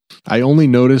 I only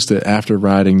noticed it after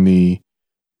riding the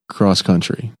cross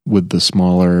country with the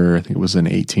smaller, I think it was an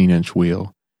 18-inch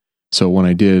wheel. So when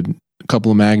I did a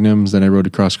couple of Magnums, then I rode the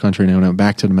cross country and I went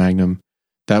back to the Magnum.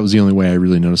 That was the only way I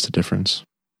really noticed the difference.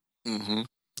 Mm-hmm.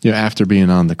 After being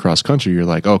on the cross country, you're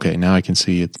like, okay, now I can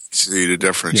see it. See the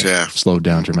difference, yeah. Slowed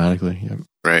down dramatically. Yep.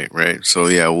 Right. So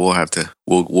yeah,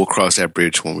 we'll cross that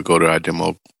bridge when we go to our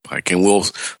demo bike, and we'll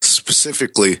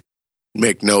specifically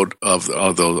make note of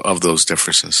those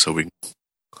differences so we can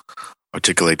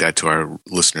articulate that to our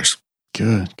listeners.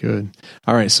 Good.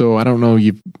 All right, so I don't know,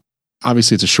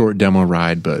 obviously it's a short demo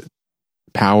ride, but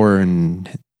power and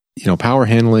power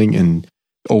handling and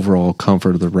overall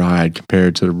comfort of the ride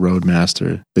compared to the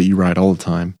Roadmaster that you ride all the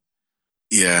time.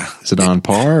 Yeah. Is it on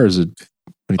par or is it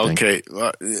what do you think? Okay.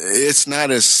 Well, it's not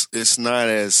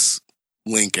as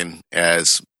Lincoln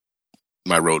as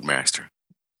my Roadmaster.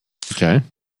 Okay.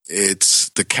 It's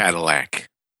the Cadillac.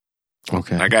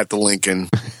 Okay. I got the Lincoln.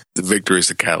 The Victory is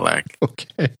the Cadillac.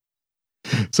 Okay.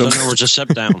 So in other words, a step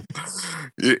down.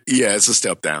 Yeah, it's a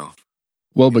step down.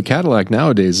 Well, but Cadillac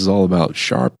nowadays is all about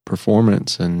sharp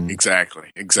performance and exactly,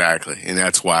 and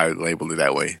that's why I labeled it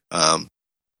that way.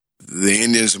 The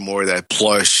Indians are more that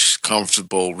plush,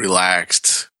 comfortable,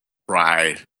 relaxed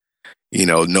ride.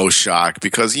 No shock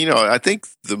because I think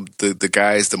the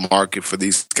guys, the market for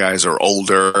these guys are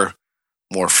older,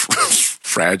 more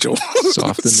fragile,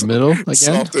 soft in the middle. Again?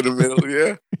 Soft in the middle,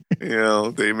 yeah.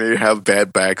 They may have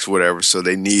bad backs, whatever, so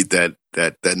they need that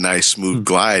nice smooth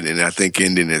glide, and I think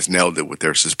Indian has nailed it with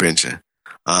their suspension.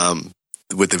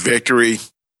 With the Victory,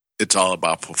 it's all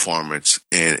about performance,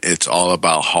 and it's all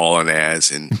about hauling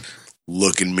ass and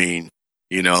looking mean,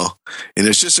 and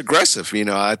it's just aggressive.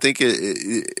 I think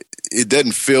it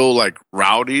doesn't feel like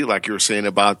rowdy, like you were saying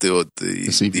about the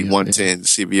 110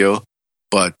 CVO,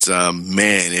 but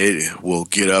man, it will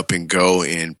get up and go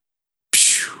and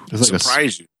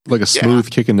surprise you. Like a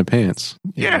smooth kick in the pants.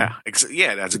 Yeah, that's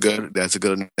a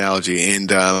good analogy.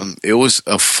 And it was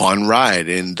a fun ride.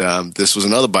 And this was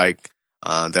another bike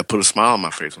that put a smile on my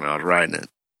face when I was riding it.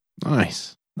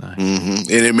 Nice.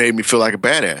 Mm-hmm. And it made me feel like a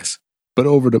badass. But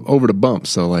over the bumps,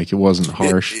 so like it wasn't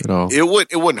harsh at all. It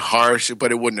wasn't harsh,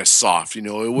 but it wasn't as soft. It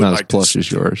wasn't not like as plush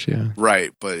as yours. Yeah,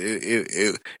 right. But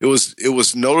it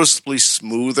was noticeably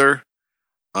smoother.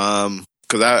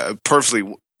 Because I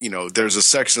perfectly. There's a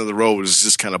section of the road that's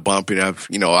just kind of bumpy.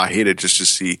 I hit it just to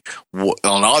see on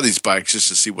all these bikes, just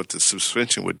to see what the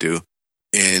suspension would do.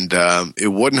 And it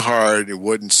wasn't hard. It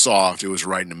wasn't soft. It was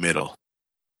right in the middle.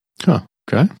 Huh.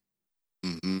 Okay.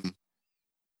 Mm-hmm.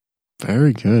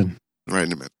 Very good. Right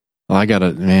in the middle. Well, I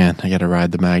gotta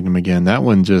ride the Magnum again. That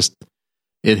one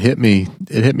it hit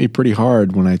me pretty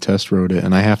hard when I test rode it.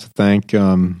 And I have to thank,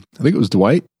 I think it was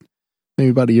Dwight,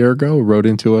 maybe about a year ago, who wrote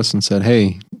into us and said,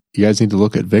 hey, you guys need to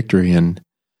look at Victory, and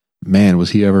man,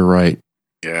 was he ever right.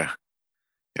 Yeah.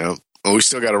 Well, we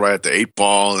still got to ride the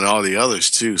 8-ball and all the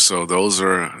others too. So those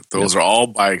are all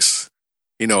bikes,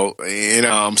 and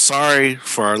I'm sorry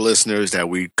for our listeners that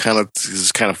we kind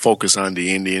of focus on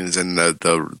the Indians and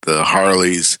the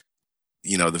Harleys,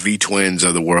 the V-twins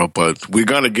of the world, but we're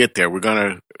going to get there. We're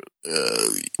going to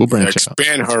we'll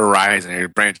expand her horizon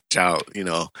and branch out,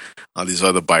 on these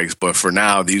other bikes. But for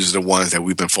now, these are the ones that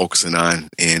we've been focusing on.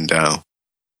 And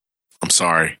I'm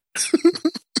sorry.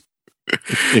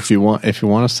 If you want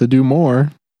us to do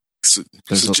more,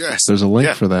 there's a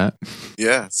link for that.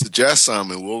 Yeah, suggest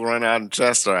some, and we'll run out and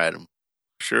test ride them.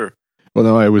 Sure. Well,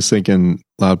 no, I was thinking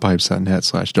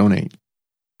loudpipes.net/donate.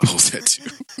 Oh, that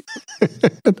too.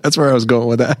 That's where I was going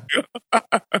with that.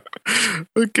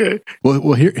 Okay.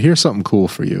 Well, here's something cool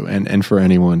for you and for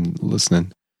anyone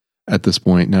listening at this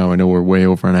point. Now I know we're way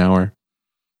over an hour.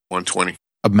 120.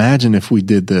 Imagine if we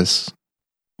did this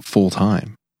full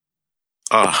time.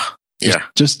 Yeah.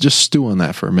 Just stew on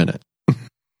that for a minute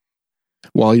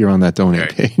while you're on that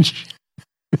donate page.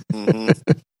 Mm-hmm.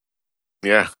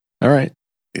 Yeah. All right.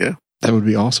 Yeah. That would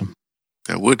be awesome.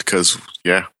 That would, because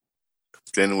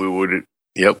then we would.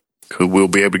 Yep. We'll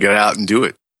be able to get out and do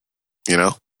it.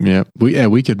 Yeah.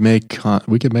 We could make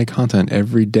content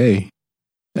every day.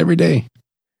 Every day.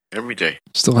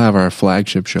 Still have our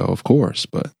flagship show, of course,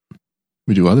 but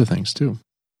we do other things too.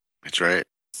 That's right.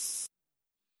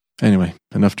 Anyway,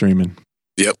 enough dreaming.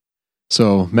 Yep.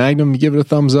 So Magnum, you give it a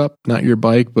thumbs up. Not your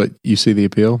bike, but you see the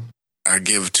appeal. I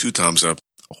give 2 thumbs up.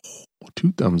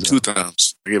 2 thumbs up. 2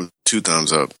 thumbs. I give it 2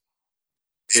 thumbs up.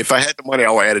 If I had the money,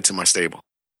 I would add it to my stable.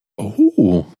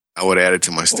 Oh, I would add it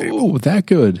to my stable. oh, that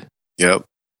good. Yep.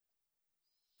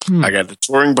 I got the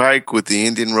touring bike with the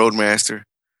Indian Roadmaster.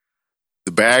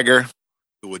 The bagger,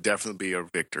 it would definitely be a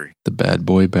victory. The bad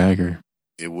boy bagger.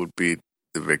 It would be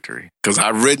the victory. Because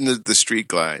I've ridden the Street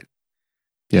Glide.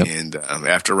 Yep. And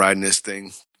after riding this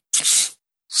thing, it's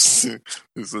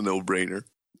a no-brainer.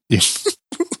 Yeah.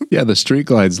 Yeah, the Street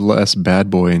Glide's less bad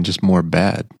boy and just more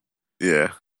bad.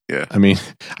 Yeah, yeah. I mean,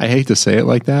 I hate to say it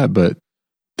like that, but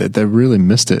they really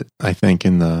missed it, I think,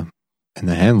 in the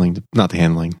handling. Not the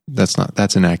handling.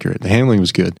 That's inaccurate. The handling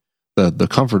was good. The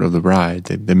comfort of the ride,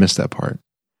 they missed that part.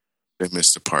 They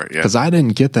missed the part, yeah. Because I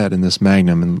didn't get that in this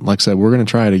Magnum. And like I said, we're going to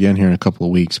try it again here in a couple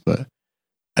of weeks, but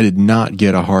I did not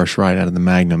get a harsh ride out of the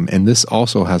Magnum. And this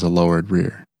also has a lowered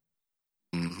rear.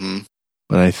 Mm-hmm.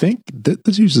 But I think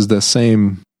this uses the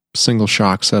same single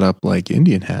shock setup like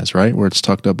Indian has, right? Where it's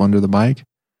tucked up under the bike.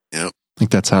 Yep. I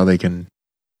think that's how they can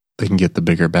get the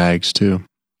bigger bags too.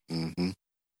 Mm-hmm.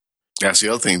 That's the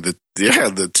other thing.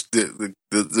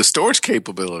 The storage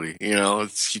capability,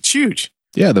 it's huge.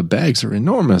 Yeah, the bags are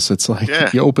enormous. It's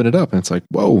like you open it up and it's like,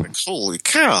 whoa. Like, holy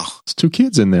cow. There's 2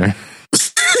 kids in there.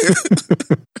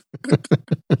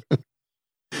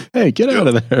 Hey, get out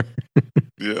of there.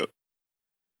 Yeah.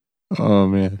 Oh,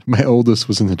 man. My oldest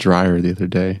was in the dryer the other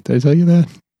day. Did I tell you that?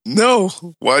 No.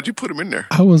 Why'd you put him in there?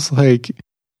 I was like,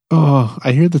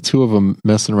 I hear the 2 of them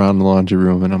messing around in the laundry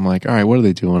room, and I'm like, all right, what are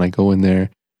they doing? I go in there.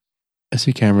 I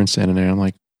see Cameron standing there. I'm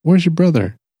like, where's your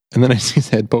brother? And then I see his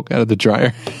head poke out of the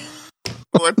dryer.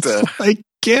 What the? Like,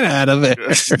 get out of there.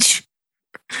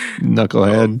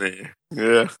 Knucklehead. Oh, man.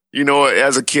 Yeah. You know what?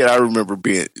 As a kid, I remember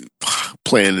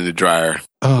playing in the dryer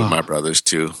with my brothers,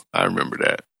 too. I remember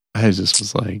that. I just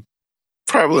was like...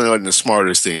 Probably not the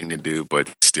smartest thing to do, but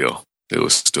still, it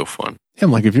was still fun. Yeah,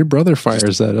 I'm like, if your brother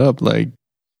fires that up, like...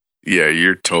 Yeah,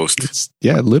 you're toast.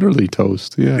 Literally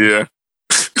toast. Yeah. Yeah.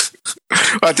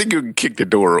 I think you can kick the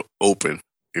door open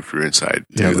if you're inside.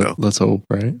 Yeah, though. Let's hope,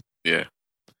 right? Yeah.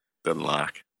 Doesn't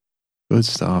lock. Good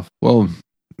stuff. Well,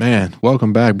 man,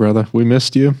 welcome back, brother. We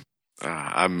missed you.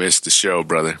 I missed the show,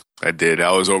 brother. I did.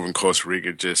 I was over in Costa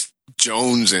Rica just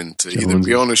jonesing to either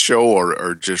be on the show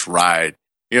or just ride.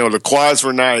 The quads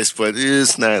were nice, but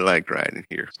it's not like riding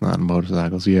here. It's not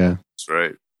motorcycles, yeah. That's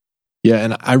right. Yeah,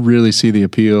 and I really see the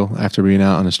appeal after being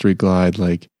out on a Street Glide,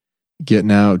 like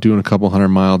getting out, doing a couple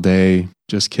 100-mile day,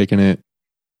 just kicking it.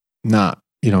 Not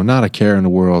a care in the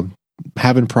world.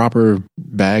 Having proper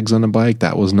bags on the bike,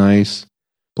 that was nice.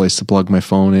 Place to plug my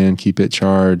phone in, keep it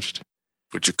charged.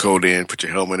 Put your coat in, put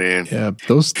your helmet in. Yeah,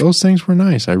 those things were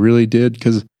nice. I really did,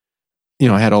 because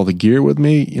I had all the gear with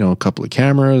me, a couple of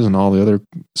cameras and all the other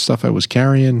stuff I was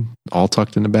carrying, all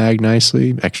tucked in the bag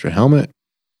nicely, extra helmet,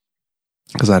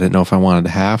 because I didn't know if I wanted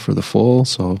the half or the full.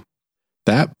 So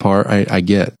that part I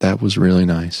get. That was really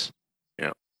nice.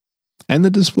 Yeah. And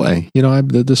the display,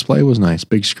 the display was nice.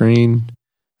 Big screen.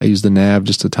 I used the nav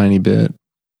just a tiny bit.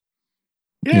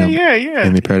 Yeah.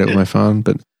 And they paired it with my phone.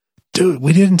 But dude,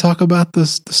 we didn't talk about the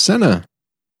Senna.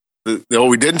 No,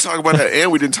 we didn't talk about that,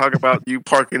 and we didn't talk about you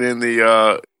parking in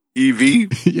the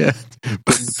EV. Yeah,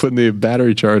 putting the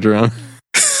battery charger on.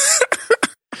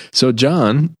 So,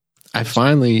 John, I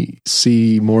finally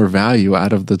see more value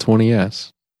out of the 20S.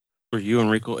 Were you and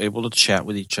Rico able to chat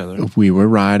with each other? We were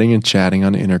riding and chatting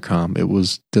on the intercom. It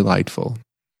was delightful.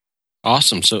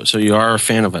 Awesome. So you are a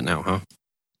fan of it now, huh?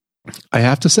 I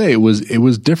have to say, it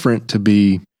was different to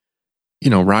be,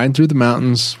 riding through the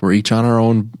mountains. We're each on our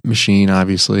own machine,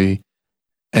 obviously,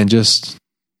 and just,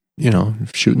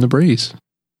 shooting the breeze.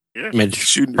 Yeah,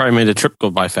 probably made the trip go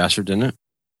by faster, didn't it?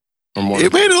 Or more.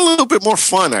 It made it a little bit more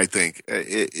fun, I think.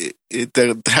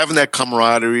 Having that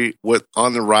camaraderie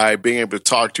on the ride, being able to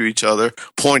talk to each other,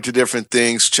 point to different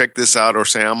things, check this out, or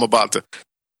say, I'm about to,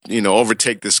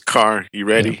 overtake this car. You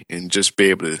ready? Yeah. And just be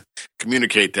able to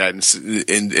communicate that.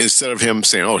 And instead of him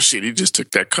saying, oh, shit, he just took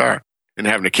that car, and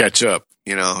having to catch up,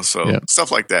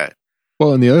 stuff like that.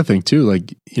 Well, and the other thing, too,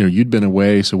 like, you'd been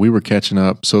away, so we were catching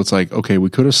up. So it's like, okay, we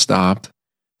could have stopped,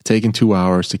 taken 2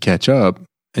 hours to catch up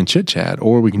and chit chat,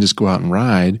 or we can just go out and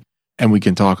ride and we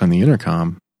can talk on the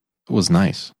intercom. It was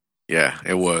nice. Yeah,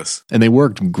 it was. And they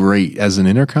worked great as an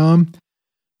intercom,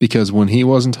 because when he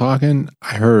wasn't talking,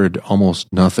 I heard almost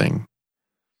nothing.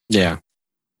 Yeah.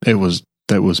 That was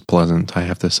pleasant, I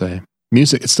have to say.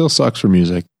 Music, it still sucks for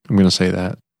music. I'm going to say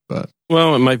that. But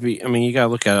well, it might be. I mean, you got to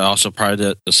look at it also.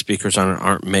 Probably the speakers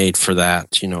aren't made for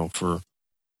that, for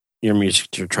your music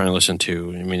you're trying to listen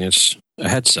to. I mean, it's a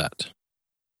headset.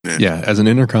 Yeah, as an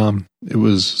intercom, it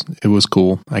was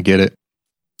cool. I get it.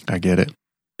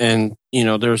 And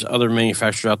there's other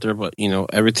manufacturers out there, but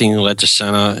everything led to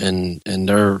Sena and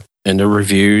their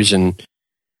reviews, and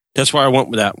that's why I went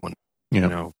with that one.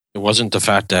 Yeah. It wasn't the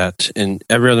fact that in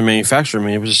every other manufacturer, I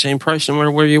mean, it was the same price no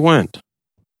matter where you went.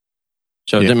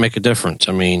 So it didn't make a difference.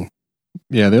 I mean,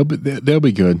 yeah, they'll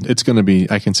be good. It's going to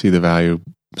be. I can see the value,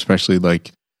 especially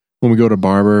like when we go to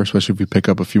barber, especially if we pick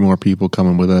up a few more people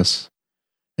coming with us.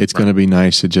 It's going to be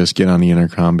nice to just get on the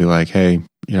intercom, and be like, hey,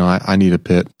 I need a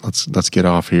pit. Let's get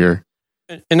off here.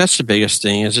 And that's the biggest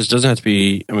thing is it doesn't have to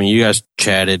be. I mean, you guys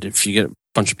chatted. If you get a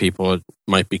bunch of people, it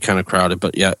might be kind of crowded.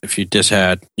 But yeah, if you just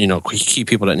had key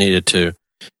people that needed to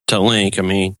link, I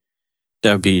mean,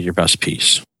 that would be your best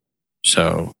piece.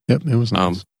 So yep, it was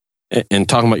nice. And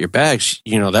talking about your bags,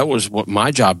 that was what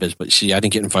my job is. But see, I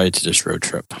didn't get invited to this road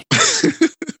trip.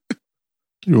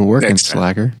 You were working,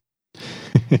 slacker.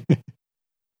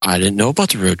 I didn't know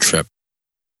about the road trip.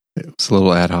 It was a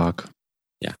little ad hoc.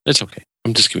 Yeah, it's okay.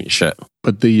 I'm just giving you shit.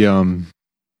 But the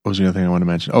what was the other thing I wanted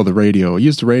to mention? Oh, the radio. I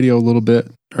used the radio a little bit,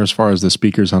 or as far as the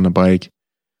speakers on the bike.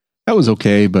 That was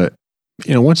okay, but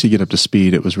once you get up to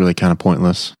speed, it was really kind of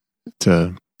pointless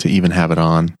to even have it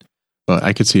on. But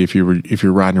I could see if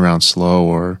you're riding around slow,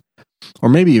 or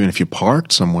maybe even if you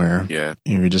parked somewhere,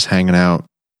 you're just hanging out,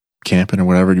 camping or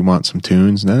whatever, you want some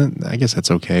tunes, then I guess that's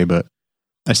okay. But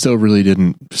I still really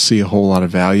didn't see a whole lot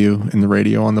of value in the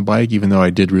radio on the bike, even though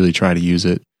I did really try to use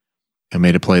it. I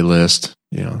made a playlist,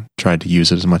 tried to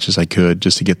use it as much as I could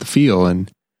just to get the feel.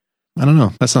 And I don't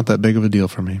know, that's not that big of a deal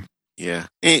for me. Yeah.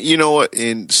 And you know what?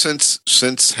 And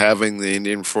since having the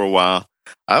Indian for a while,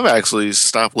 I've actually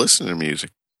stopped listening to music.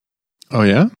 Oh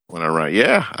yeah? When I ride.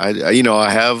 Yeah.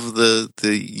 I have the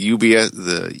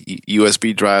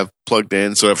USB drive plugged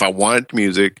in. So if I wanted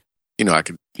music, I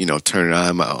could, turn it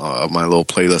on my little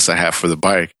playlist I have for the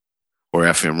bike or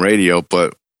FM radio,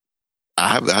 but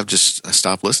I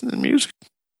stopped listening to music.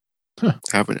 Huh.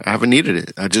 I haven't needed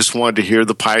it. I just wanted to hear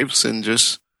the pipes and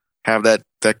just have that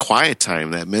quiet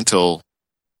time, have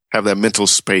that mental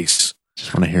space.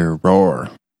 Just want to hear a roar.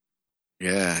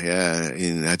 Yeah.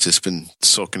 And I've just been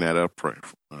soaking that up for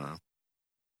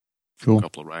cool. a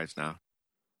couple of rides now.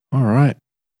 All right.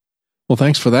 Well,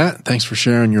 thanks for that. Thanks for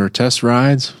sharing your test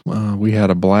rides. We had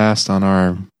a blast on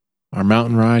our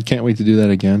mountain ride. Can't wait to do that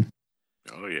again.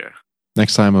 Oh yeah.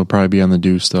 Next time it'll probably be on the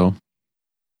Deuce, though.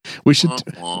 We should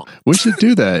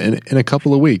do that in a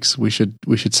couple of weeks. We should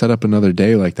set up another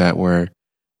day like that where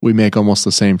we make almost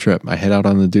the same trip. I head out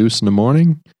on the Deuce in the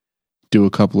morning, do a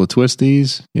couple of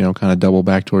twisties, kind of double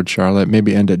back towards Charlotte,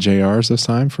 maybe end at JR's this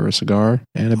time for a cigar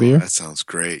and a beer. That sounds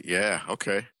great. Yeah.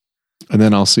 Okay. And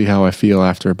then I'll see how I feel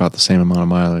after about the same amount of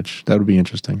mileage. That would be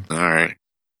interesting. All right.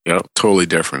 Yep. Totally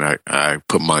different. I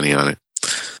put money on it.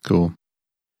 Cool.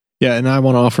 Yeah, and I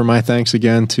want to offer my thanks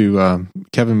again to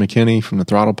Kevin McKinney from the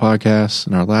Throttle Podcast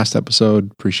in our last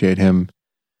episode. Appreciate him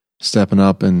stepping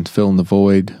up and filling the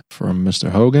void from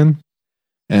Mr. Hogan.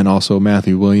 And also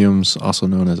Matthew Williams, also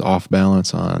known as Off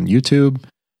Balance on YouTube.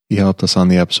 He helped us on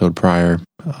the episode prior.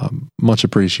 Much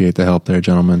appreciate the help there,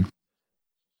 gentlemen.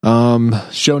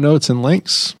 Show notes and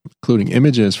links, including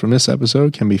images from this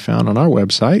episode, can be found on our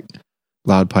website,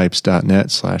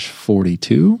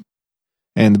 loudpipes.net/42.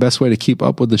 And the best way to keep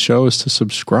up with the show is to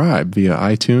subscribe via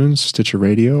iTunes, Stitcher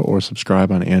Radio, or subscribe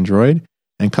on Android.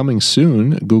 And coming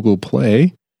soon, Google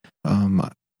Play.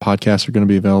 Podcasts are going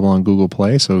to be available on Google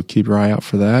Play, so keep your eye out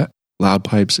for that. Loud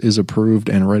Pipes is approved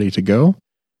and ready to go.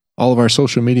 All of our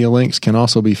social media links can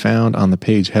also be found on the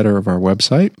page header of our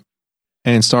website.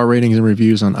 And star ratings and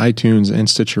reviews on iTunes and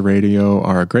Stitcher Radio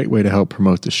are a great way to help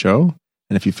promote the show.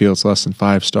 And if you feel it's less than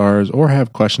 5 stars or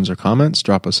have questions or comments,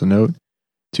 drop us a note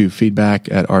to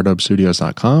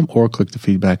feedback@rdubstudios.com or click the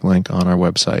feedback link on our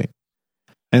website.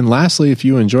 And lastly, if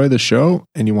you enjoy the show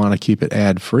and you want to keep it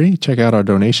ad-free, check out our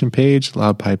donation page,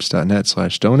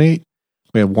 loudpipes.net/donate.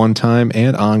 We have one-time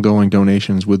and ongoing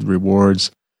donations with rewards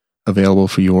available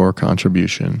for your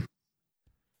contribution.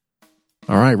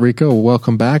 All right, Rico,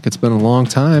 welcome back. It's been a long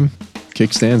time.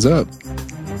 Kickstands up.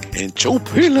 And Joe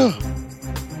Pilla.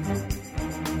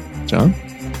 John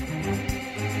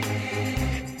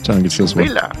gets this one.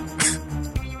 Yeah.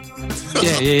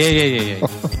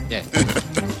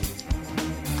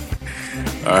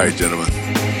 All right, gentlemen.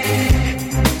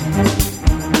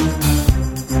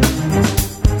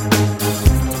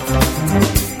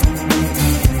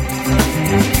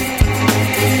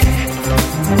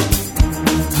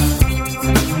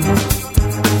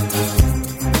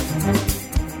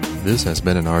 This has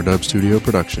been an RDub Studio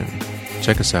production.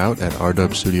 Check us out at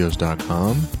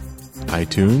rdubstudios.com,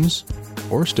 iTunes,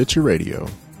 or Stitcher Radio.